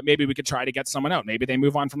buzz, but maybe we could try to get someone out. Maybe they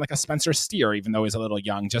move on from like a Spencer Steer, even though he's a little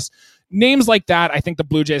young. Just names like that, I think the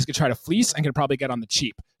Blue Jays could try to fleece and could probably get on the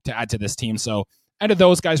cheap to add to this team. So out of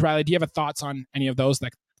those guys, Riley, do you have thoughts on any of those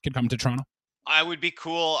that could come to Toronto? I would be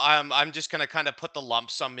cool. I'm just gonna kind of put the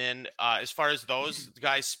lump sum in. As far as those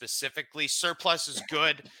guys specifically, surplus is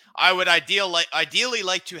good. I would ideally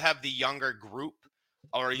like to have the younger group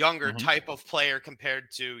or a younger type of player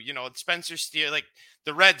compared to Spencer Steer. Like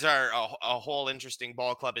the Reds are a whole interesting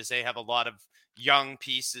ball club as they have a lot of young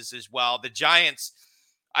pieces as well. The Giants,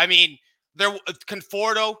 I mean. They're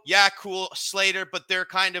Conforto, yeah, cool. Slater, but they're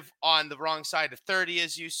kind of on the wrong side of 30,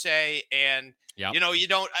 as you say. And, you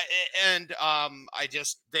don't,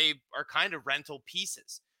 they are kind of rental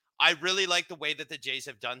pieces. I really like the way that the Jays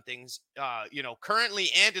have done things,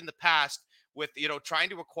 currently and in the past with, trying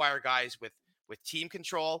to acquire guys with team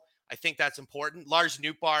control. I think that's important. Lars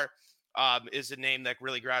Nootbaar is a name that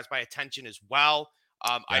really grabs my attention as well.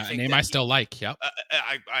 I think a name I still like. Yep.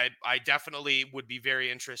 I definitely would be very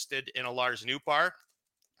interested in a Lars Nootbaar.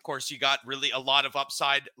 Of course, you got really a lot of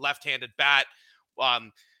upside left-handed bat.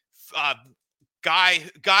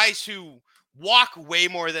 Guys who walk way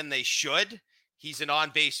more than they should. He's an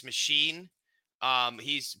on-base machine.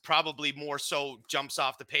 He's probably more so jumps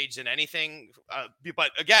off the page than anything. But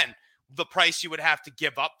again, the price you would have to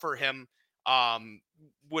give up for him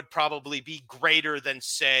would probably be greater than,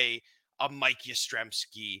 say, a Mike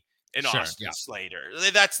Yastrzemski and Austin Slater.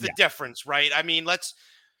 That's the difference, right? I mean,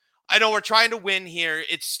 I know we're trying to win here.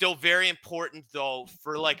 It's still very important, though,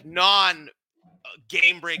 for like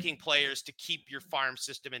non-game-breaking players to keep your farm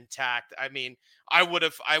system intact. I mean, I would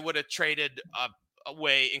have traded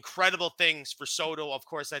away incredible things for Soto. Of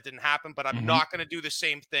course, that didn't happen, but I'm not going to do the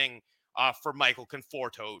same thing for Michael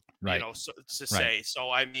Conforto, say.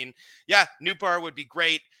 So, I mean, Nootbaar would be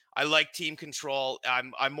great. I like team control.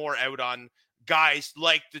 I'm more out on guys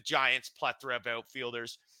like the Giants' plethora of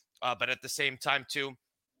outfielders. But at the same time, too,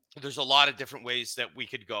 there's a lot of different ways that we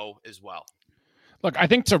could go as well. Look, I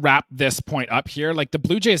think to wrap this point up here, like the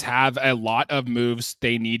Blue Jays have a lot of moves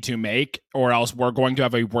they need to make, or else we're going to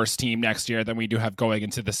have a worse team next year than we do have going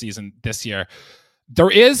into the season this year. There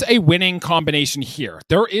is a winning combination here.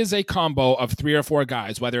 There is a combo of 3 or 4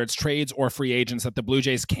 guys, whether it's trades or free agents, that the Blue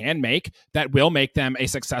Jays can make that will make them a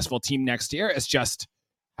successful team next year. It's just,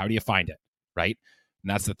 how do you find it, right? And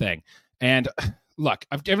that's the thing. And look,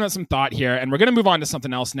 I've given it some thought here, and we're going to move on to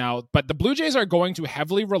something else now, but the Blue Jays are going to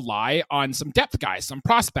heavily rely on some depth guys, some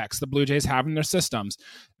prospects the Blue Jays have in their systems.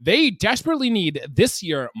 They desperately need this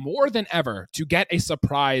year more than ever to get a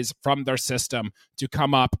surprise from their system to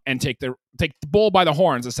come up and take the bull by the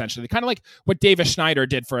horns, essentially. Kind of like what Davis Schneider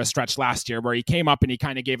did for a stretch last year, where he came up and he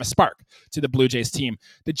kind of gave a spark to the Blue Jays team.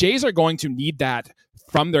 The Jays are going to need that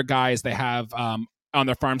from their guys they have on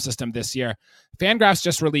their farm system this year. Fangraphs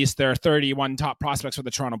just released their 31 top prospects for the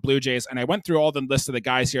Toronto Blue Jays, and I went through all the list of the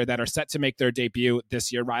guys here that are set to make their debut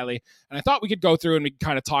this year, Riley, and I thought we could go through and we could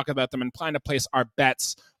kind of talk about them and plan to place our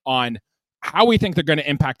bets on how we think they're going to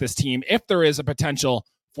impact this team, if there is a potential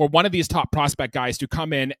for one of these top prospect guys to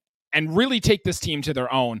come in and really take this team to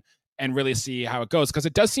their own and really see how it goes, because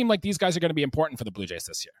it does seem like these guys are going to be important for the Blue Jays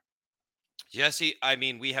this year. Jesse, I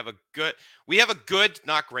mean, we have a good,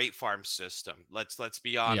 not great farm system. Let's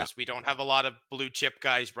be honest. We don't have a lot of blue chip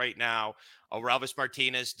guys right now. Orelvis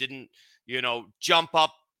Martinez didn't, jump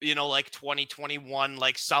up, like 2021,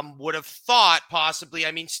 like some would have thought possibly.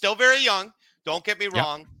 I mean, still very young. Don't get me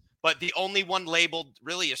wrong. But the only one labeled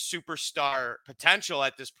really a superstar potential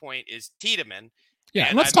at this point is Tiedemann. Yeah,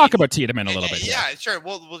 and let's talk about Tiedemann a little bit. Yeah, sure.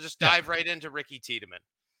 We'll just dive right into Ricky Tiedemann.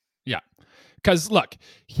 Yeah. Because look,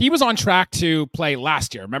 he was on track to play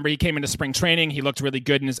last year. Remember, he came into spring training. He looked really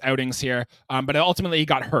good in his outings here, but ultimately he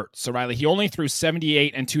got hurt. So Riley, he only threw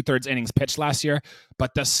 78 and 2/3 innings pitched last year.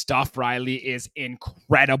 But the stuff, Riley, is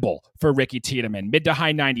incredible for Ricky Tiedemann. Mid to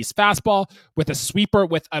high 90s fastball with a sweeper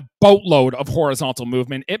with a boatload of horizontal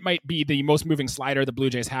movement. It might be the most moving slider the Blue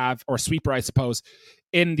Jays have, or sweeper, I suppose,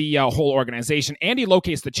 in the whole organization. And he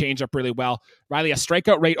locates the changeup really well. Riley, a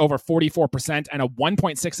strikeout rate over 44% and a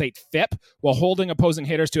 1.68 FIP while holding opposing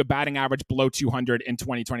hitters to a batting average below 200 in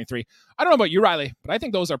 2023. I don't know about you, Riley, but I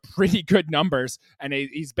think those are pretty good numbers. And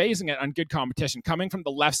he's basing it on good competition coming from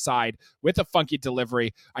the left side with a funky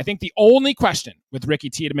delivery. I think the only question with Ricky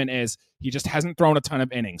Tiedemann is he just hasn't thrown a ton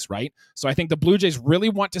of innings, right? So I think the Blue Jays really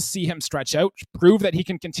want to see him stretch out, prove that he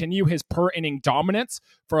can continue his per inning dominance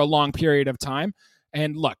for a long period of time.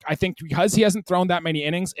 And look, I think because he hasn't thrown that many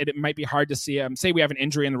innings, it might be hard to see him. Say we have an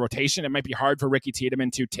injury in the rotation, it might be hard for Ricky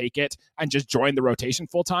Tiedemann to take it and just join the rotation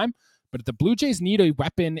full time. But if the Blue Jays need a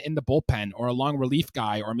weapon in the bullpen or a long relief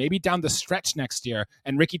guy or maybe down the stretch next year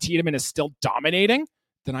and Ricky Tiedemann is still dominating,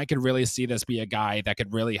 then I could really see this be a guy that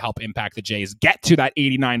could really help impact the Jays get to that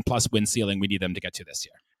 89-plus win ceiling we need them to get to this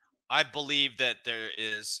year. I believe that there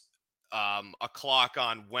is a clock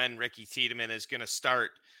on when Ricky Tiedemann is going to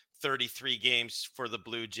start 33 games for the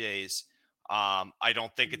Blue Jays. I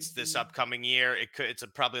don't think it's this upcoming year. It's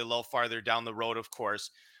probably a little farther down the road, of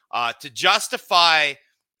course. To justify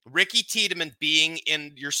Ricky Tiedemann being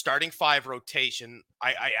in your starting five rotation,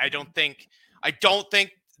 I don't think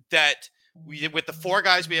that with the four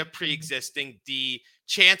guys we have pre-existing, the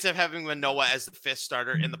chance of having Manoah as the fifth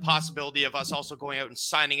starter and the possibility of us also going out and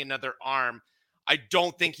signing another arm, I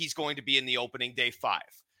don't think he's going to be in the opening day five.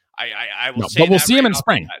 I will say, but we'll see him in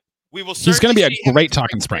spring. We will. He's going to be a great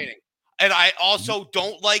talk in spring. And I also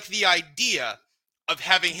don't like the idea of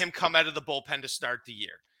having him come out of the bullpen to start the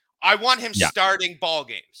year. I want him starting ball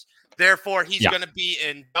games. Therefore, he's going to be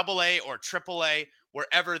in AA or AAA,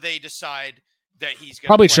 wherever they decide that he's going to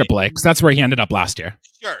probably AAA, because that's where he ended up last year.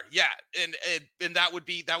 Sure, yeah, and that would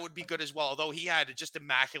be good as well. Although he had just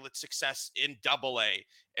immaculate success in AA,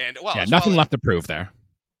 and nothing left to prove there.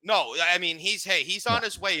 No, I mean he's on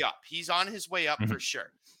his way up. He's on his way up for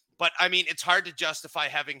sure. But I mean, it's hard to justify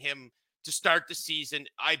having him to start the season.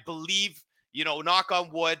 I believe, knock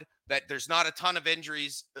on wood, that there's not a ton of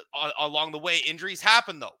injuries along the way. Injuries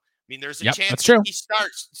happen though. I mean, there's a chance that he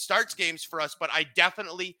starts games for us, but I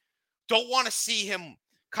definitely don't want to see him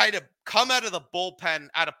kind of come out of the bullpen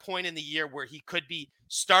at a point in the year where he could be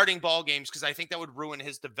starting ball games, because I think that would ruin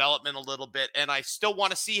his development a little bit. And I still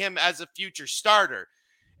want to see him as a future starter.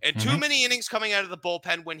 And too many innings coming out of the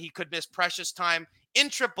bullpen when he could miss precious time in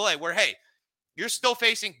AAA, where, hey, you're still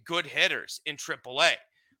facing good hitters in AAA.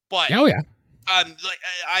 But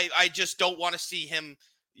I just don't want to see him,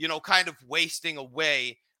 kind of wasting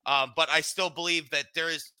away. But I still believe that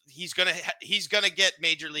he's gonna get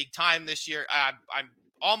major league time this year. I'm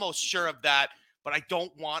almost sure of that, but I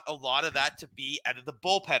don't want a lot of that to be out of the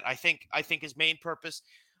bullpen. I think his main purpose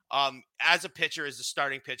as a pitcher is a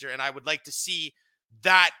starting pitcher, and I would like to see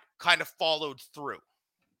that kind of followed through.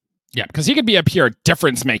 Yeah, because he could be a pure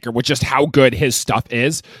difference maker with just how good his stuff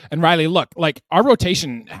is. And Riley, look, like our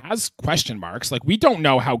rotation has question marks. Like we don't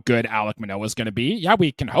know how good Alek Manoah is going to be. Yeah,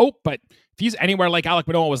 we can hope, but if he's anywhere like Alek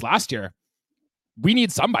Manoah was last year, we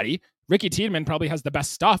need somebody. Ricky Tiedemann probably has the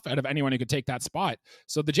best stuff out of anyone who could take that spot.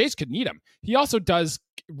 So the Jays could need him. He also does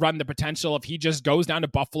run the potential if he just goes down to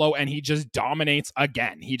Buffalo and he just dominates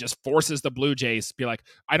again. He just forces the Blue Jays to be like,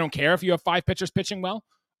 I don't care if you have 5 pitchers pitching well.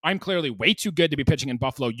 I'm clearly way too good to be pitching in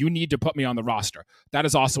Buffalo. You need to put me on the roster. That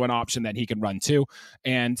is also an option that he can run too.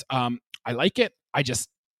 And I like it.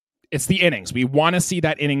 It's the innings. We want to see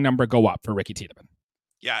that inning number go up for Ricky Tiedemann.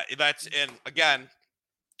 Yeah, and again,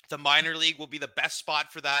 the minor league will be the best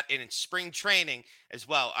spot for that, and in spring training as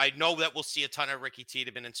well. I know that we'll see a ton of Ricky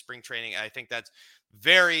Tiedemann in spring training. I think that's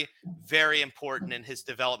very, very important in his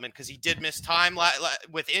development, because he did miss time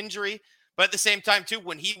with injury, but at the same time too,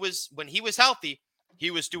 when he was healthy,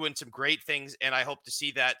 he was doing some great things, and I hope to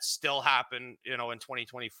see that still happen, in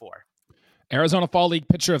 2024. Arizona Fall League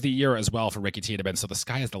Pitcher of the Year as well for Ricky Tiedemann, so the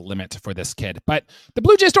sky is the limit for this kid. But the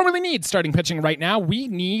Blue Jays don't really need starting pitching right now. We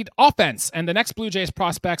need offense. And the next Blue Jays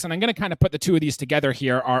prospects, and I'm going to kind of put the two of these together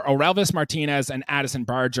here, are Orelvis Martinez and Addison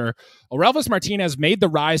Barger. Orelvis Martinez made the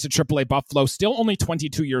rise to AAA Buffalo, still only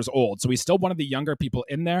 22 years old, so he's still one of the younger people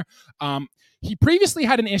in there. He previously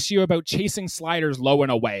had an issue about chasing sliders low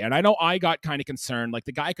and away, and I know I got kind of concerned. Like,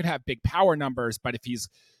 the guy could have big power numbers, but if he's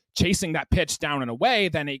chasing that pitch down and away,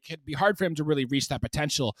 then it could be hard for him to really reach that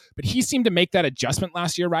potential. But he seemed to make that adjustment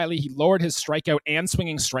last year, Riley. He lowered his strikeout and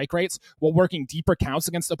swinging strike rates while working deeper counts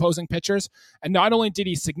against opposing pitchers. And not only did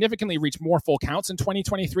he significantly reach more full counts in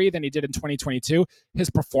 2023 than he did in 2022, his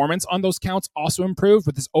performance on those counts also improved,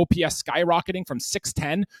 with his OPS skyrocketing from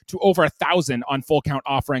 610 to over 1,000 on full count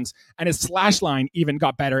offerings. And his slash line even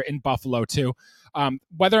got better in Buffalo too.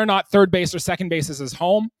 Whether or not third base or second base is his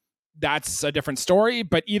home, that's a different story.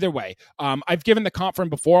 But either way, I've given the comp for him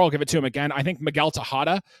before. I'll give it to him again. I think Miguel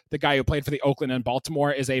Tejada, the guy who played for the Oakland and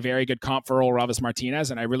Baltimore, is a very good comp for Orelvis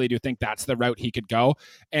Martinez, and I really do think that's the route he could go.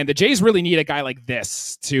 And the Jays really need a guy like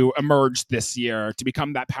this to emerge this year, to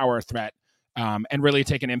become that power threat, and really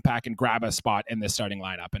take an impact and grab a spot in this starting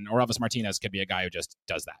lineup. And Orelvis Martinez could be a guy who just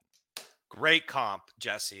does that. Great comp,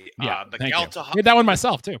 Jesse. Yeah, Miguel Tejada. Did that one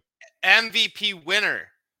myself too. MVP winner,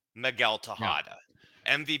 Miguel Tejada. Yeah.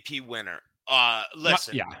 MVP winner.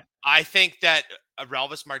 Listen, I think that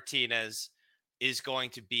Orelvis Martinez is going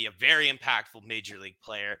to be a very impactful major league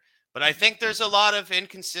player, but I think there's a lot of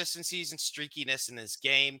inconsistencies and streakiness in his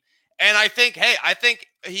game. And I think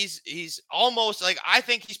he's almost like, I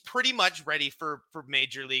think he's pretty much ready for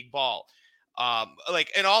major league ball.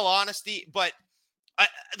 Like, in all honesty, but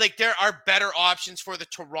there are better options for the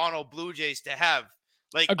Toronto Blue Jays to have.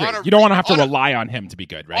 Like, you don't want to have to rely on him to be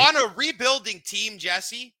good, right? On a rebuilding team,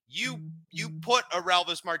 Jesse, you put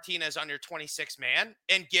Orelvis Martinez on your 26 man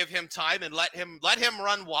and give him time and let him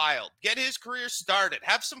run wild, get his career started,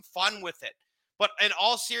 have some fun with it. But in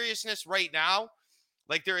all seriousness, right now,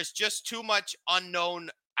 like, there is just too much unknown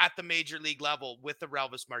at the major league level with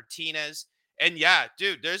Orelvis Martinez. And yeah,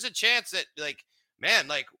 dude, there's a chance that, like, man,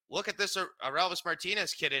 like, look at this Orelvis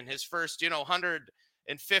Martinez kid in his first,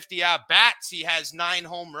 150 at bats. He has 9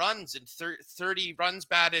 home runs and 30 runs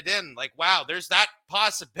batted in. Like, wow, there's that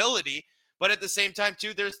possibility. But at the same time,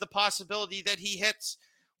 too, there's the possibility that he hits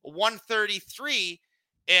 133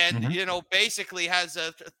 and, basically has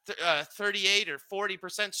a 38 or 40%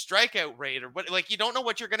 strikeout rate, or what. Like, you don't know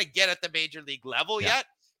what you're going to get at the major league level yet.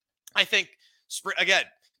 I think, again,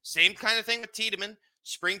 same kind of thing with Tiedemann.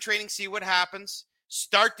 Spring training, see what happens.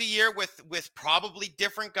 Start the year with probably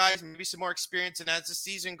different guys, maybe some more experience, and as the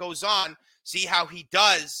season goes on, see how he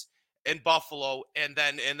does in Buffalo, and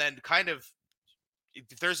then kind of,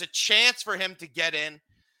 if there's a chance for him to get in,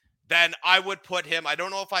 then I would put him. I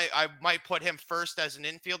don't know if I might put him first as an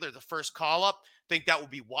infielder, the first call up. I think that would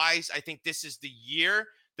be wise. I think this is the year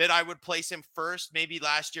that I would place him first. Maybe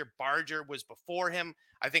last year Barger was before him.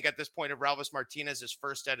 I think at this point, Orelvis Martinez is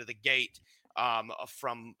first out of the gate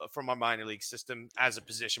from our minor league system as a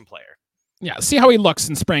position player. Yeah, see how he looks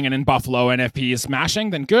in spring and in Buffalo, and if he's smashing,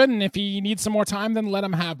 then good, and if he needs some more time, then let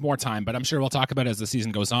him have more time, but I'm sure we'll talk about it as the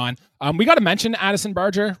season goes on. We got to mention Addison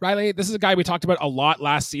Barger, Riley. This is a guy we talked about a lot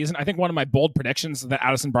last season. I think one of my bold predictions that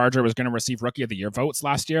Addison Barger was going to receive Rookie of the Year votes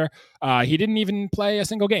last year. He didn't even play a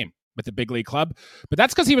single game with the big league club, but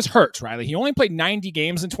that's because he was hurt, Riley. He only played 90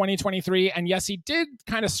 games in 2023, and yes, he did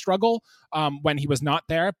kind of struggle when he was not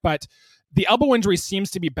there, but the elbow injury seems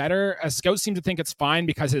to be better. Scouts seem to think it's fine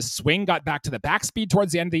because his swing got back to the back speed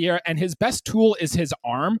towards the end of the year, and his best tool is his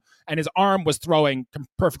arm, and his arm was throwing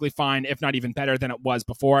perfectly fine, if not even better than it was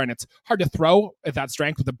before, and it's hard to throw at that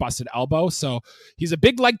strength with a busted elbow, so he's a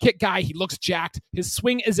big leg kick guy. He looks jacked. His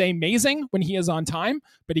swing is amazing when he is on time,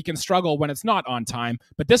 but he can struggle when it's not on time,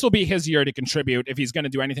 but this will be his year to contribute. If he's going to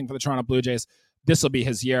do anything for the Toronto Blue Jays, this will be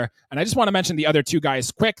his year. And I just want to mention the other two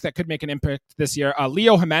guys quick that could make an impact this year.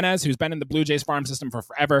 Leo Jimenez, who's been in the Blue Jays farm system for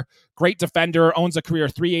forever. Great defender, owns a career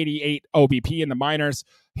 388 OBP in the minors.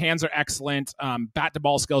 Hands are excellent. Bat to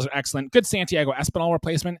ball skills are excellent. Good Santiago Espinal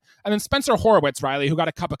replacement. And then Spencer Horwitz, Riley, who got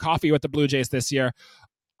a cup of coffee with the Blue Jays this year.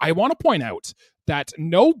 I want to point out that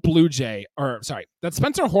that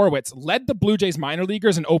Spencer Horwitz led the Blue Jays minor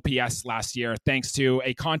leaguers in OPS last year thanks to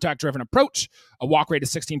a contact-driven approach, a walk rate of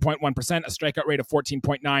 16.1%, a strikeout rate of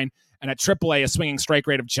 14.9%, and at AAA, a swinging strike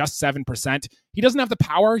rate of just 7%. He doesn't have the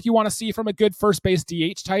power you want to see from a good first base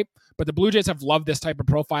DH type, but the Blue Jays have loved this type of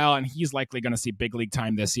profile, and he's likely going to see big league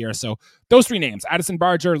time this year. So those three names, Addison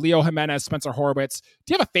Barger, Leo Jimenez, Spencer Horwitz.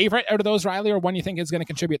 Do you have a favorite out of those, Riley, or one you think is going to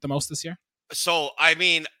contribute the most this year? So, I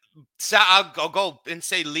mean, I'll go and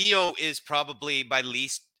say Leo is probably my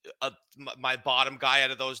least, my bottom guy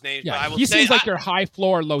out of those names. Yeah, but I will he say seems like your high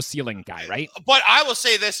floor, low ceiling guy, right? But I will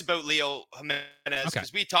say this about Leo Jimenez,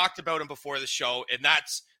 because we talked about him before the show, and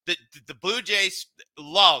that's the Blue Jays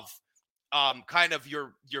love kind of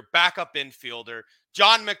your backup infielder,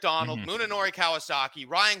 John McDonald, Munenori Kawasaki,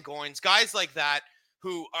 Ryan Goins, guys like that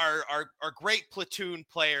who are great platoon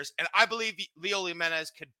players. And I believe Leo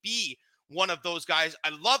Jimenez could be one of those guys. I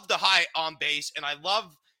love the high on base, and I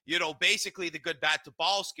love, basically the good bat to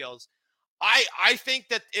ball skills. I think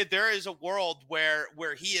that there is a world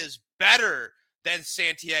where he is better than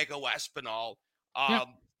Santiago Espinal. Yep.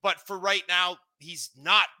 But for right now, he's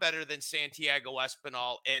not better than Santiago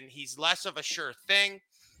Espinal, and he's less of a sure thing.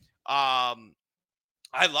 I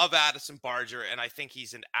love Addison Barger, and I think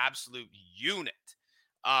he's an absolute unit.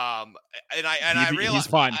 I realize He's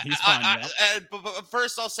fun. He's fun. but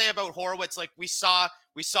first, I'll say about Horowitz, like we saw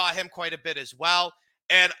him quite a bit as well,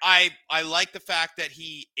 and I like the fact that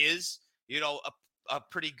he is, a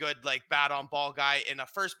pretty good like bat on ball guy and a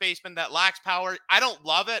first baseman that lacks power. I don't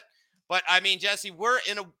love it, but I mean, Jesse, we're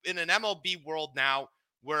in an MLB world now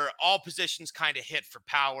where all positions kind of hit for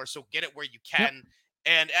power, so get it where you can.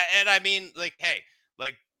 Yep. And I mean, like, hey,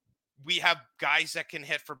 like we have guys that can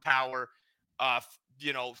hit for power,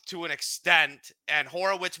 to an extent. And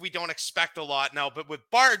Horowitz, we don't expect a lot now, but with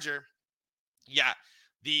Barger, yeah,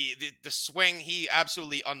 the swing, he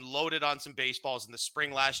absolutely unloaded on some baseballs in the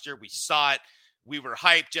spring last year. We saw it. We were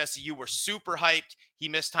hyped. Jesse, you were super hyped. He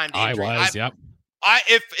mistimed the injury. I was, yep.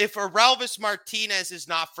 If Aurelvis Martinez is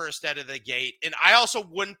not first out of the gate, and I also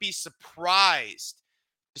wouldn't be surprised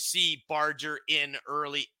to see Barger in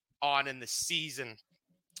early on in the season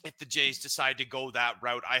if the Jays decide to go that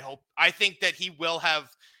route. I think that he will have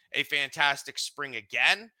a fantastic spring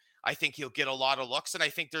again. I think he'll get a lot of looks, and I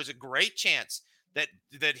think there's a great chance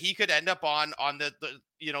that he could end up on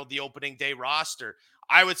the opening day roster.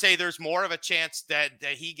 I would say there's more of a chance that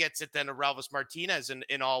he gets it than Aurelvis Martinez,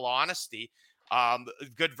 in all honesty.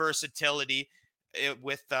 Good versatility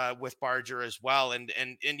with Barger as well. And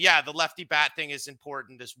yeah, the lefty bat thing is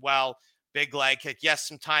important as well. Big leg kick. Yes,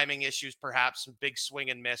 some timing issues, perhaps some big swing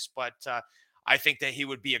and miss, but I think that he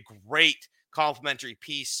would be a great complementary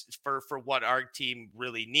piece for what our team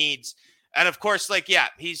really needs. And of course,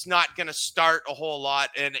 he's not going to start a whole lot.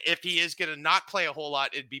 And if he is going to not play a whole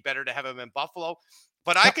lot, it'd be better to have him in Buffalo.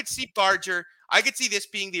 But I could see Barger. I could see this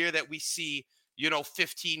being the year that we see,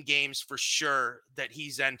 15 games for sure that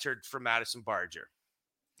he's entered for Madison Barger.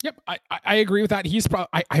 Yep, I agree with that. He's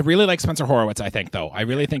probably I really like Spencer Horowitz. I think though, I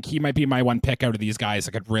really think he might be my one pick out of these guys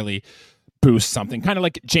that could really boost something. Kind of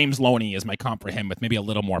like James Loney is my comp for him, with maybe a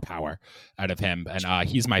little more power out of him, and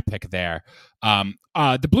he's my pick there.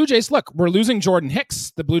 The Blue Jays, look, we're losing Jordan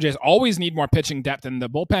Hicks. The Blue Jays always need more pitching depth in the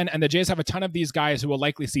bullpen, and the Jays have a ton of these guys who will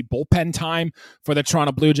likely see bullpen time for the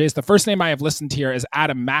Toronto Blue Jays. The first name I have listened here is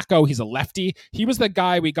Adam Macko. He's a lefty. He was the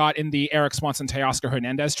guy we got in the Eric Swanson-Teoscar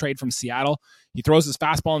Hernandez trade from Seattle. He throws his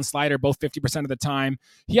fastball and slider both 50% of the time.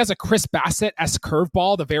 He has a Chris Bassett-esque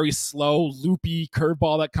curveball, the very slow, loopy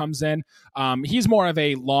curveball that comes in. He's more of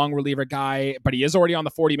a long reliever guy, but he is already on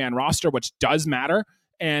the 40-man roster, which does matter.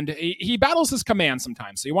 And he battles his command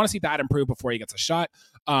sometimes. So you want to see that improve before he gets a shot.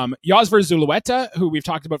 Yosver Zulueta, who we've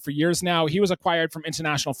talked about for years now, he was acquired from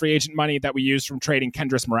international free agent money that we used from trading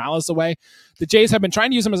Kendrys Morales away. The Jays have been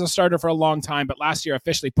trying to use him as a starter for a long time, but last year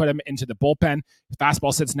officially put him into the bullpen. His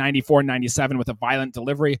fastball sits 94, 97 with a violent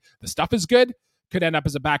delivery. The stuff is good. Could end up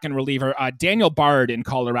as a back-end reliever. Daniel Bard in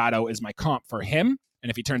Colorado is my comp for him.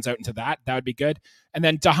 And if he turns out into that would be good. And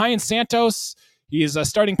then Dahayan Santos, he's a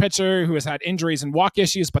starting pitcher who has had injuries and walk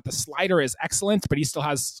issues, but the slider is excellent, but he still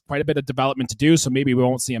has quite a bit of development to do, so maybe we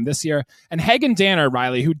won't see him this year. And Hagen Danner,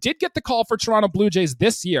 Riley, who did get the call for Toronto Blue Jays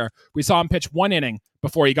this year. We saw him pitch one inning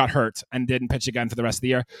before he got hurt and didn't pitch again for the rest of the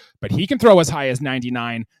year. But he can throw as high as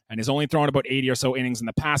 99 and has only thrown about 80 or so innings in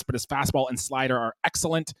the past, but his fastball and slider are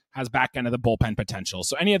excellent, has back end of the bullpen potential.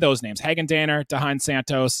 So any of those names, Hagen Danner, Dahayan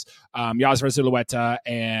Santos, Yosver Zulueta,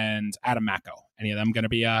 and Adam Macko, any of them going to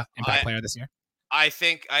be an impact player this year? I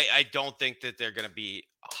don't think that they're going to be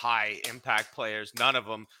high impact players. None of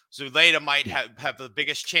them. Zuleta might have the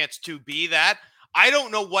biggest chance to be that. I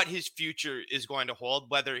don't know what his future is going to hold,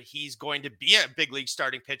 whether he's going to be a big league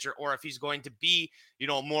starting pitcher or if he's going to be,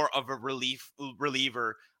 more of a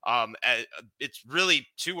reliever. It's really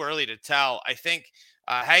too early to tell. I think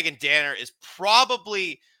Hagen Danner is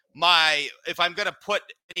probably if I'm going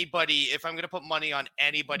to put money on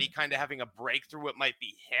anybody kind of having a breakthrough, it might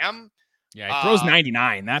be him. Yeah, he throws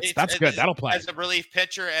 99. That's good. That'll play. As a relief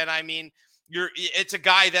pitcher, and I mean, it's a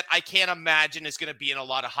guy that I can't imagine is going to be in a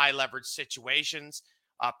lot of high leverage situations.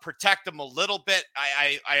 Protect him a little bit.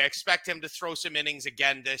 I expect him to throw some innings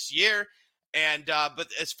again this year. And but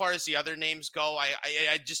as far as the other names go,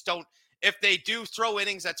 I just don't. If they do throw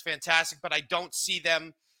innings, that's fantastic. But I don't see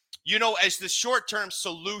them, as the short term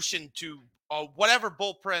solution to whatever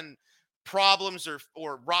bullpen problems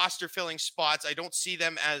or roster filling spots. I don't see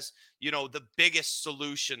them as the biggest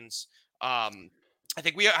solutions. I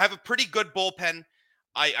think we have a pretty good bullpen.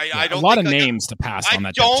 I a don't lot think of like names to pass I on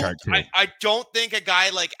that depth don't chart too. I don't think a guy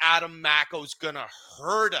like Adam Macko's gonna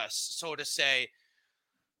hurt us, so to say.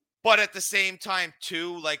 But at the same time,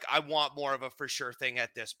 too, like I want more of a for sure thing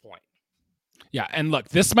at this point. Yeah, and look,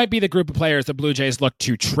 this might be the group of players the Blue Jays look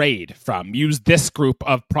to trade from. Use this group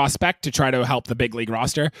of prospect to try to help the big league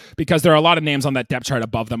roster, because there are a lot of names on that depth chart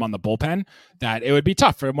above them on the bullpen that it would be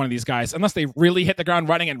tough for one of these guys. Unless they really hit the ground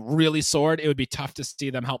running and really soared, it would be tough to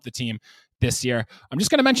see them help the team this year. I'm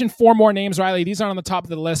just going to mention 4 more names, Riley. These aren't on the top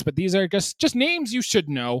of the list, but these are just names you should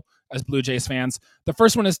know as Blue Jays fans. The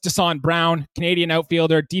first one is Desan Brown, Canadian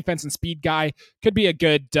outfielder, defense and speed guy. Could be a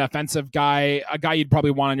good defensive guy, a guy you'd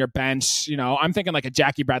probably want on your bench. You know, I'm thinking like a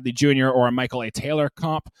Jackie Bradley Jr. or a Michael A. Taylor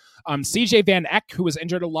comp. CJ Van Eck, who was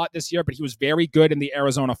injured a lot this year, but he was very good in the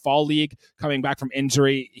Arizona Fall League coming back from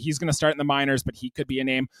injury. He's going to start in the minors, but he could be a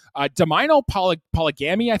name. Domino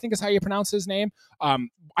Polygamy, I think is how you pronounce his name.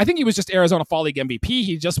 I think he was just Arizona Fall League MVP.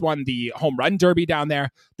 He just won the home run derby down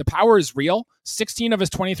there. The power is real. 16 of his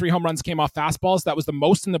 23 home runs came off fastballs. That was the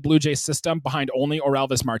most in the Blue Jays system, behind only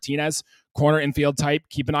Orelvis Martinez. Corner infield type.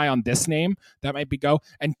 Keep an eye on this name. That might be go.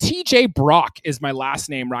 And TJ Brock is my last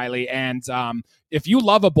name, Riley. And if you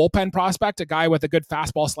love a bullpen prospect, a guy with a good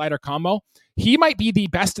fastball slider combo, he might be the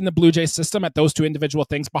best in the Blue Jays system at those two individual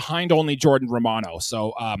things, behind only Jordan Romano.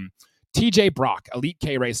 So TJ Brock, Elite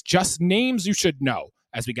K-Race, just names you should know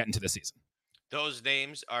as we get into the season. Those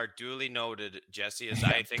names are duly noted, Jesse. As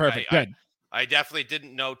I think Perfect. Good. I definitely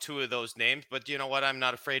didn't know 2 of those names, but you know what? I'm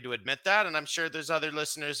not afraid to admit that, and I'm sure there's other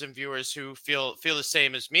listeners and viewers who feel the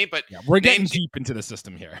same as me. But yeah, we're getting deep into the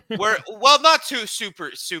system here. We're not too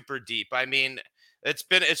super deep. I mean, it's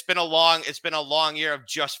been a long year of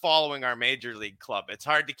just following our major league club. It's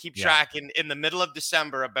hard to keep track in the middle of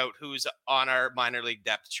December about who's on our minor league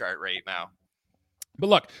depth chart right now. But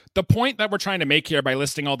look, the point that we're trying to make here by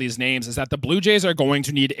listing all these names is that the Blue Jays are going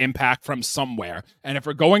to need impact from somewhere. And if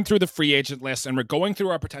we're going through the free agent list and we're going through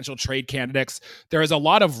our potential trade candidates, there is a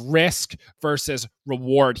lot of risk versus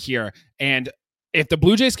reward here. And if the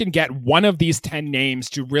Blue Jays can get one of these 10 names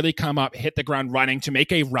to really come up, hit the ground running, to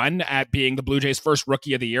make a run at being the Blue Jays' first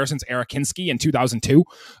rookie of the year since Eric Hinske in 2002,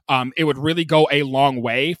 it would really go a long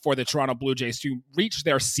way for the Toronto Blue Jays to reach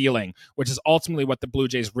their ceiling, which is ultimately what the Blue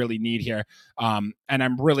Jays really need here. And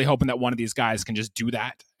I'm really hoping that one of these guys can just do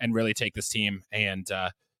that and really take this team and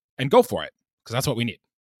go for it, because that's what we need.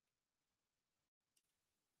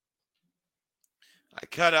 I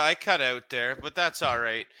cut out there, but that's all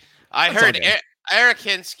right. I heard Eric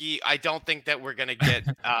Hinske. I don't think that we're going to get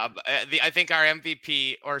I think our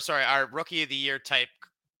MVP, our rookie of the year type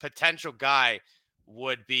potential guy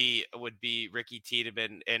would be Ricky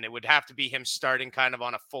Tiedemann, and it would have to be him starting kind of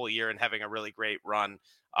on a full year and having a really great run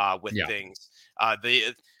with things.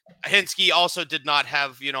 The Hinske also did not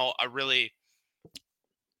have, a really,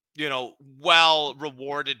 well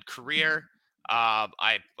rewarded career.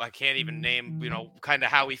 I can't even name, kind of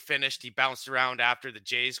how he finished. He bounced around after the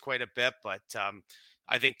Jays quite a bit, but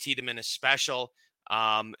I think Tiedemann is special.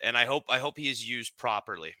 And I hope he is used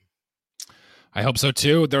properly. I hope so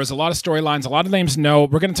too. There was a lot of storylines, a lot of names to know.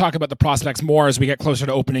 We're going to talk about the prospects more as we get closer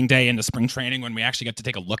to opening day into spring training, when we actually get to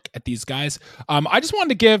take a look at these guys. I just wanted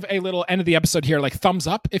to give a little end of the episode here, like thumbs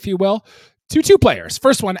up, if you will, to 2 players.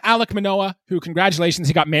 First one, Alek Manoah, who, congratulations,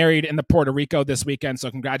 he got married in the Puerto Rico this weekend, so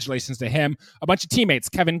congratulations to him. A bunch of teammates,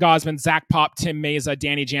 Kevin Gausman, Zach Pop, Tim Meza,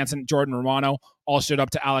 Danny Jansen, Jordan Romano, all showed up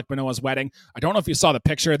to Alek Manoah's wedding. I don't know if you saw the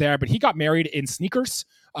picture there, but he got married in sneakers.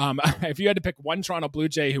 If you had to pick one Toronto Blue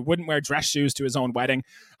Jay who wouldn't wear dress shoes to his own wedding,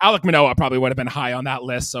 Alek Manoah probably would have been high on that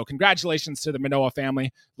list. So congratulations to the Manoah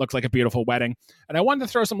family. Looked like a beautiful wedding. And I wanted to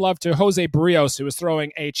throw some love to Jose Barrios, who was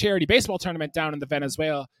throwing a charity baseball tournament down in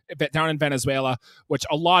Venezuela, which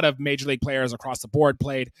a lot of major league players across the board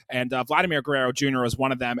played. And Vladimir Guerrero Jr. was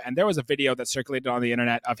one of them. And there was a video that circulated on the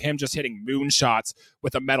internet of him just hitting moonshots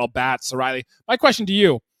with a metal bat. So Riley, my question to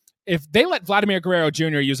you, if they let Vladimir Guerrero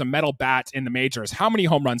Jr. use a metal bat in the majors, how many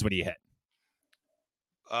home runs would he hit?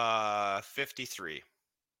 53.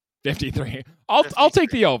 53. I'll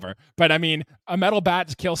take the over. But I mean, a metal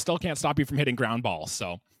bat still can't stop you from hitting ground balls.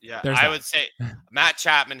 So yeah, I would say Matt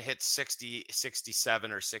Chapman hits 60,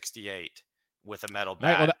 67, or 68 with a metal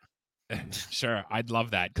bat. Right, well, sure, I'd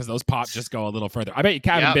love that, because those pops just go a little further. I bet you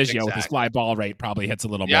Kevin Biggio with his fly ball rate probably hits a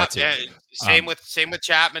little more too. Yeah, same with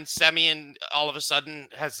Chapman. Semien all of a sudden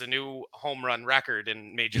has the new home run record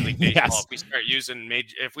in Major League Baseball. Yes. If we start using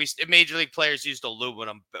if Major League players used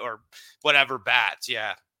aluminum or whatever bats,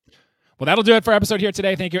 yeah. Well, that'll do it for our episode here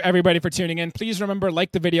today. Thank you, everybody, for tuning in. Please remember,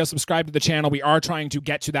 like the video, subscribe to the channel. We are trying to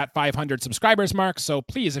get to that 500 subscribers mark. So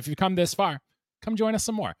please, if you come this far, come join us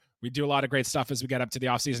some more. We do a lot of great stuff as we get up to the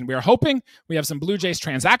offseason. We are hoping we have some Blue Jays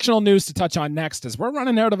transactional news to touch on next, as we're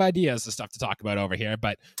running out of ideas of stuff to talk about over here,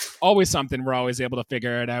 but always something. We're always able to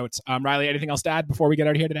figure it out. Riley, anything else to add before we get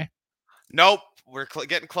out of here today? Nope. We're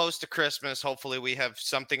getting close to Christmas. Hopefully we have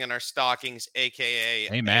something in our stockings, aka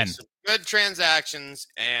Amen. Some good transactions.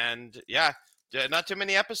 And yeah, not too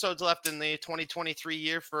many episodes left in the 2023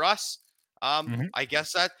 year for us. I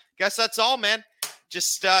guess that's all, man.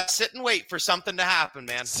 Just sit and wait for something to happen,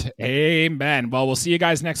 man. Amen. Well, we'll see you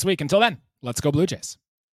guys next week. Until then, let's go Blue Jays.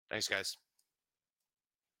 Thanks, guys.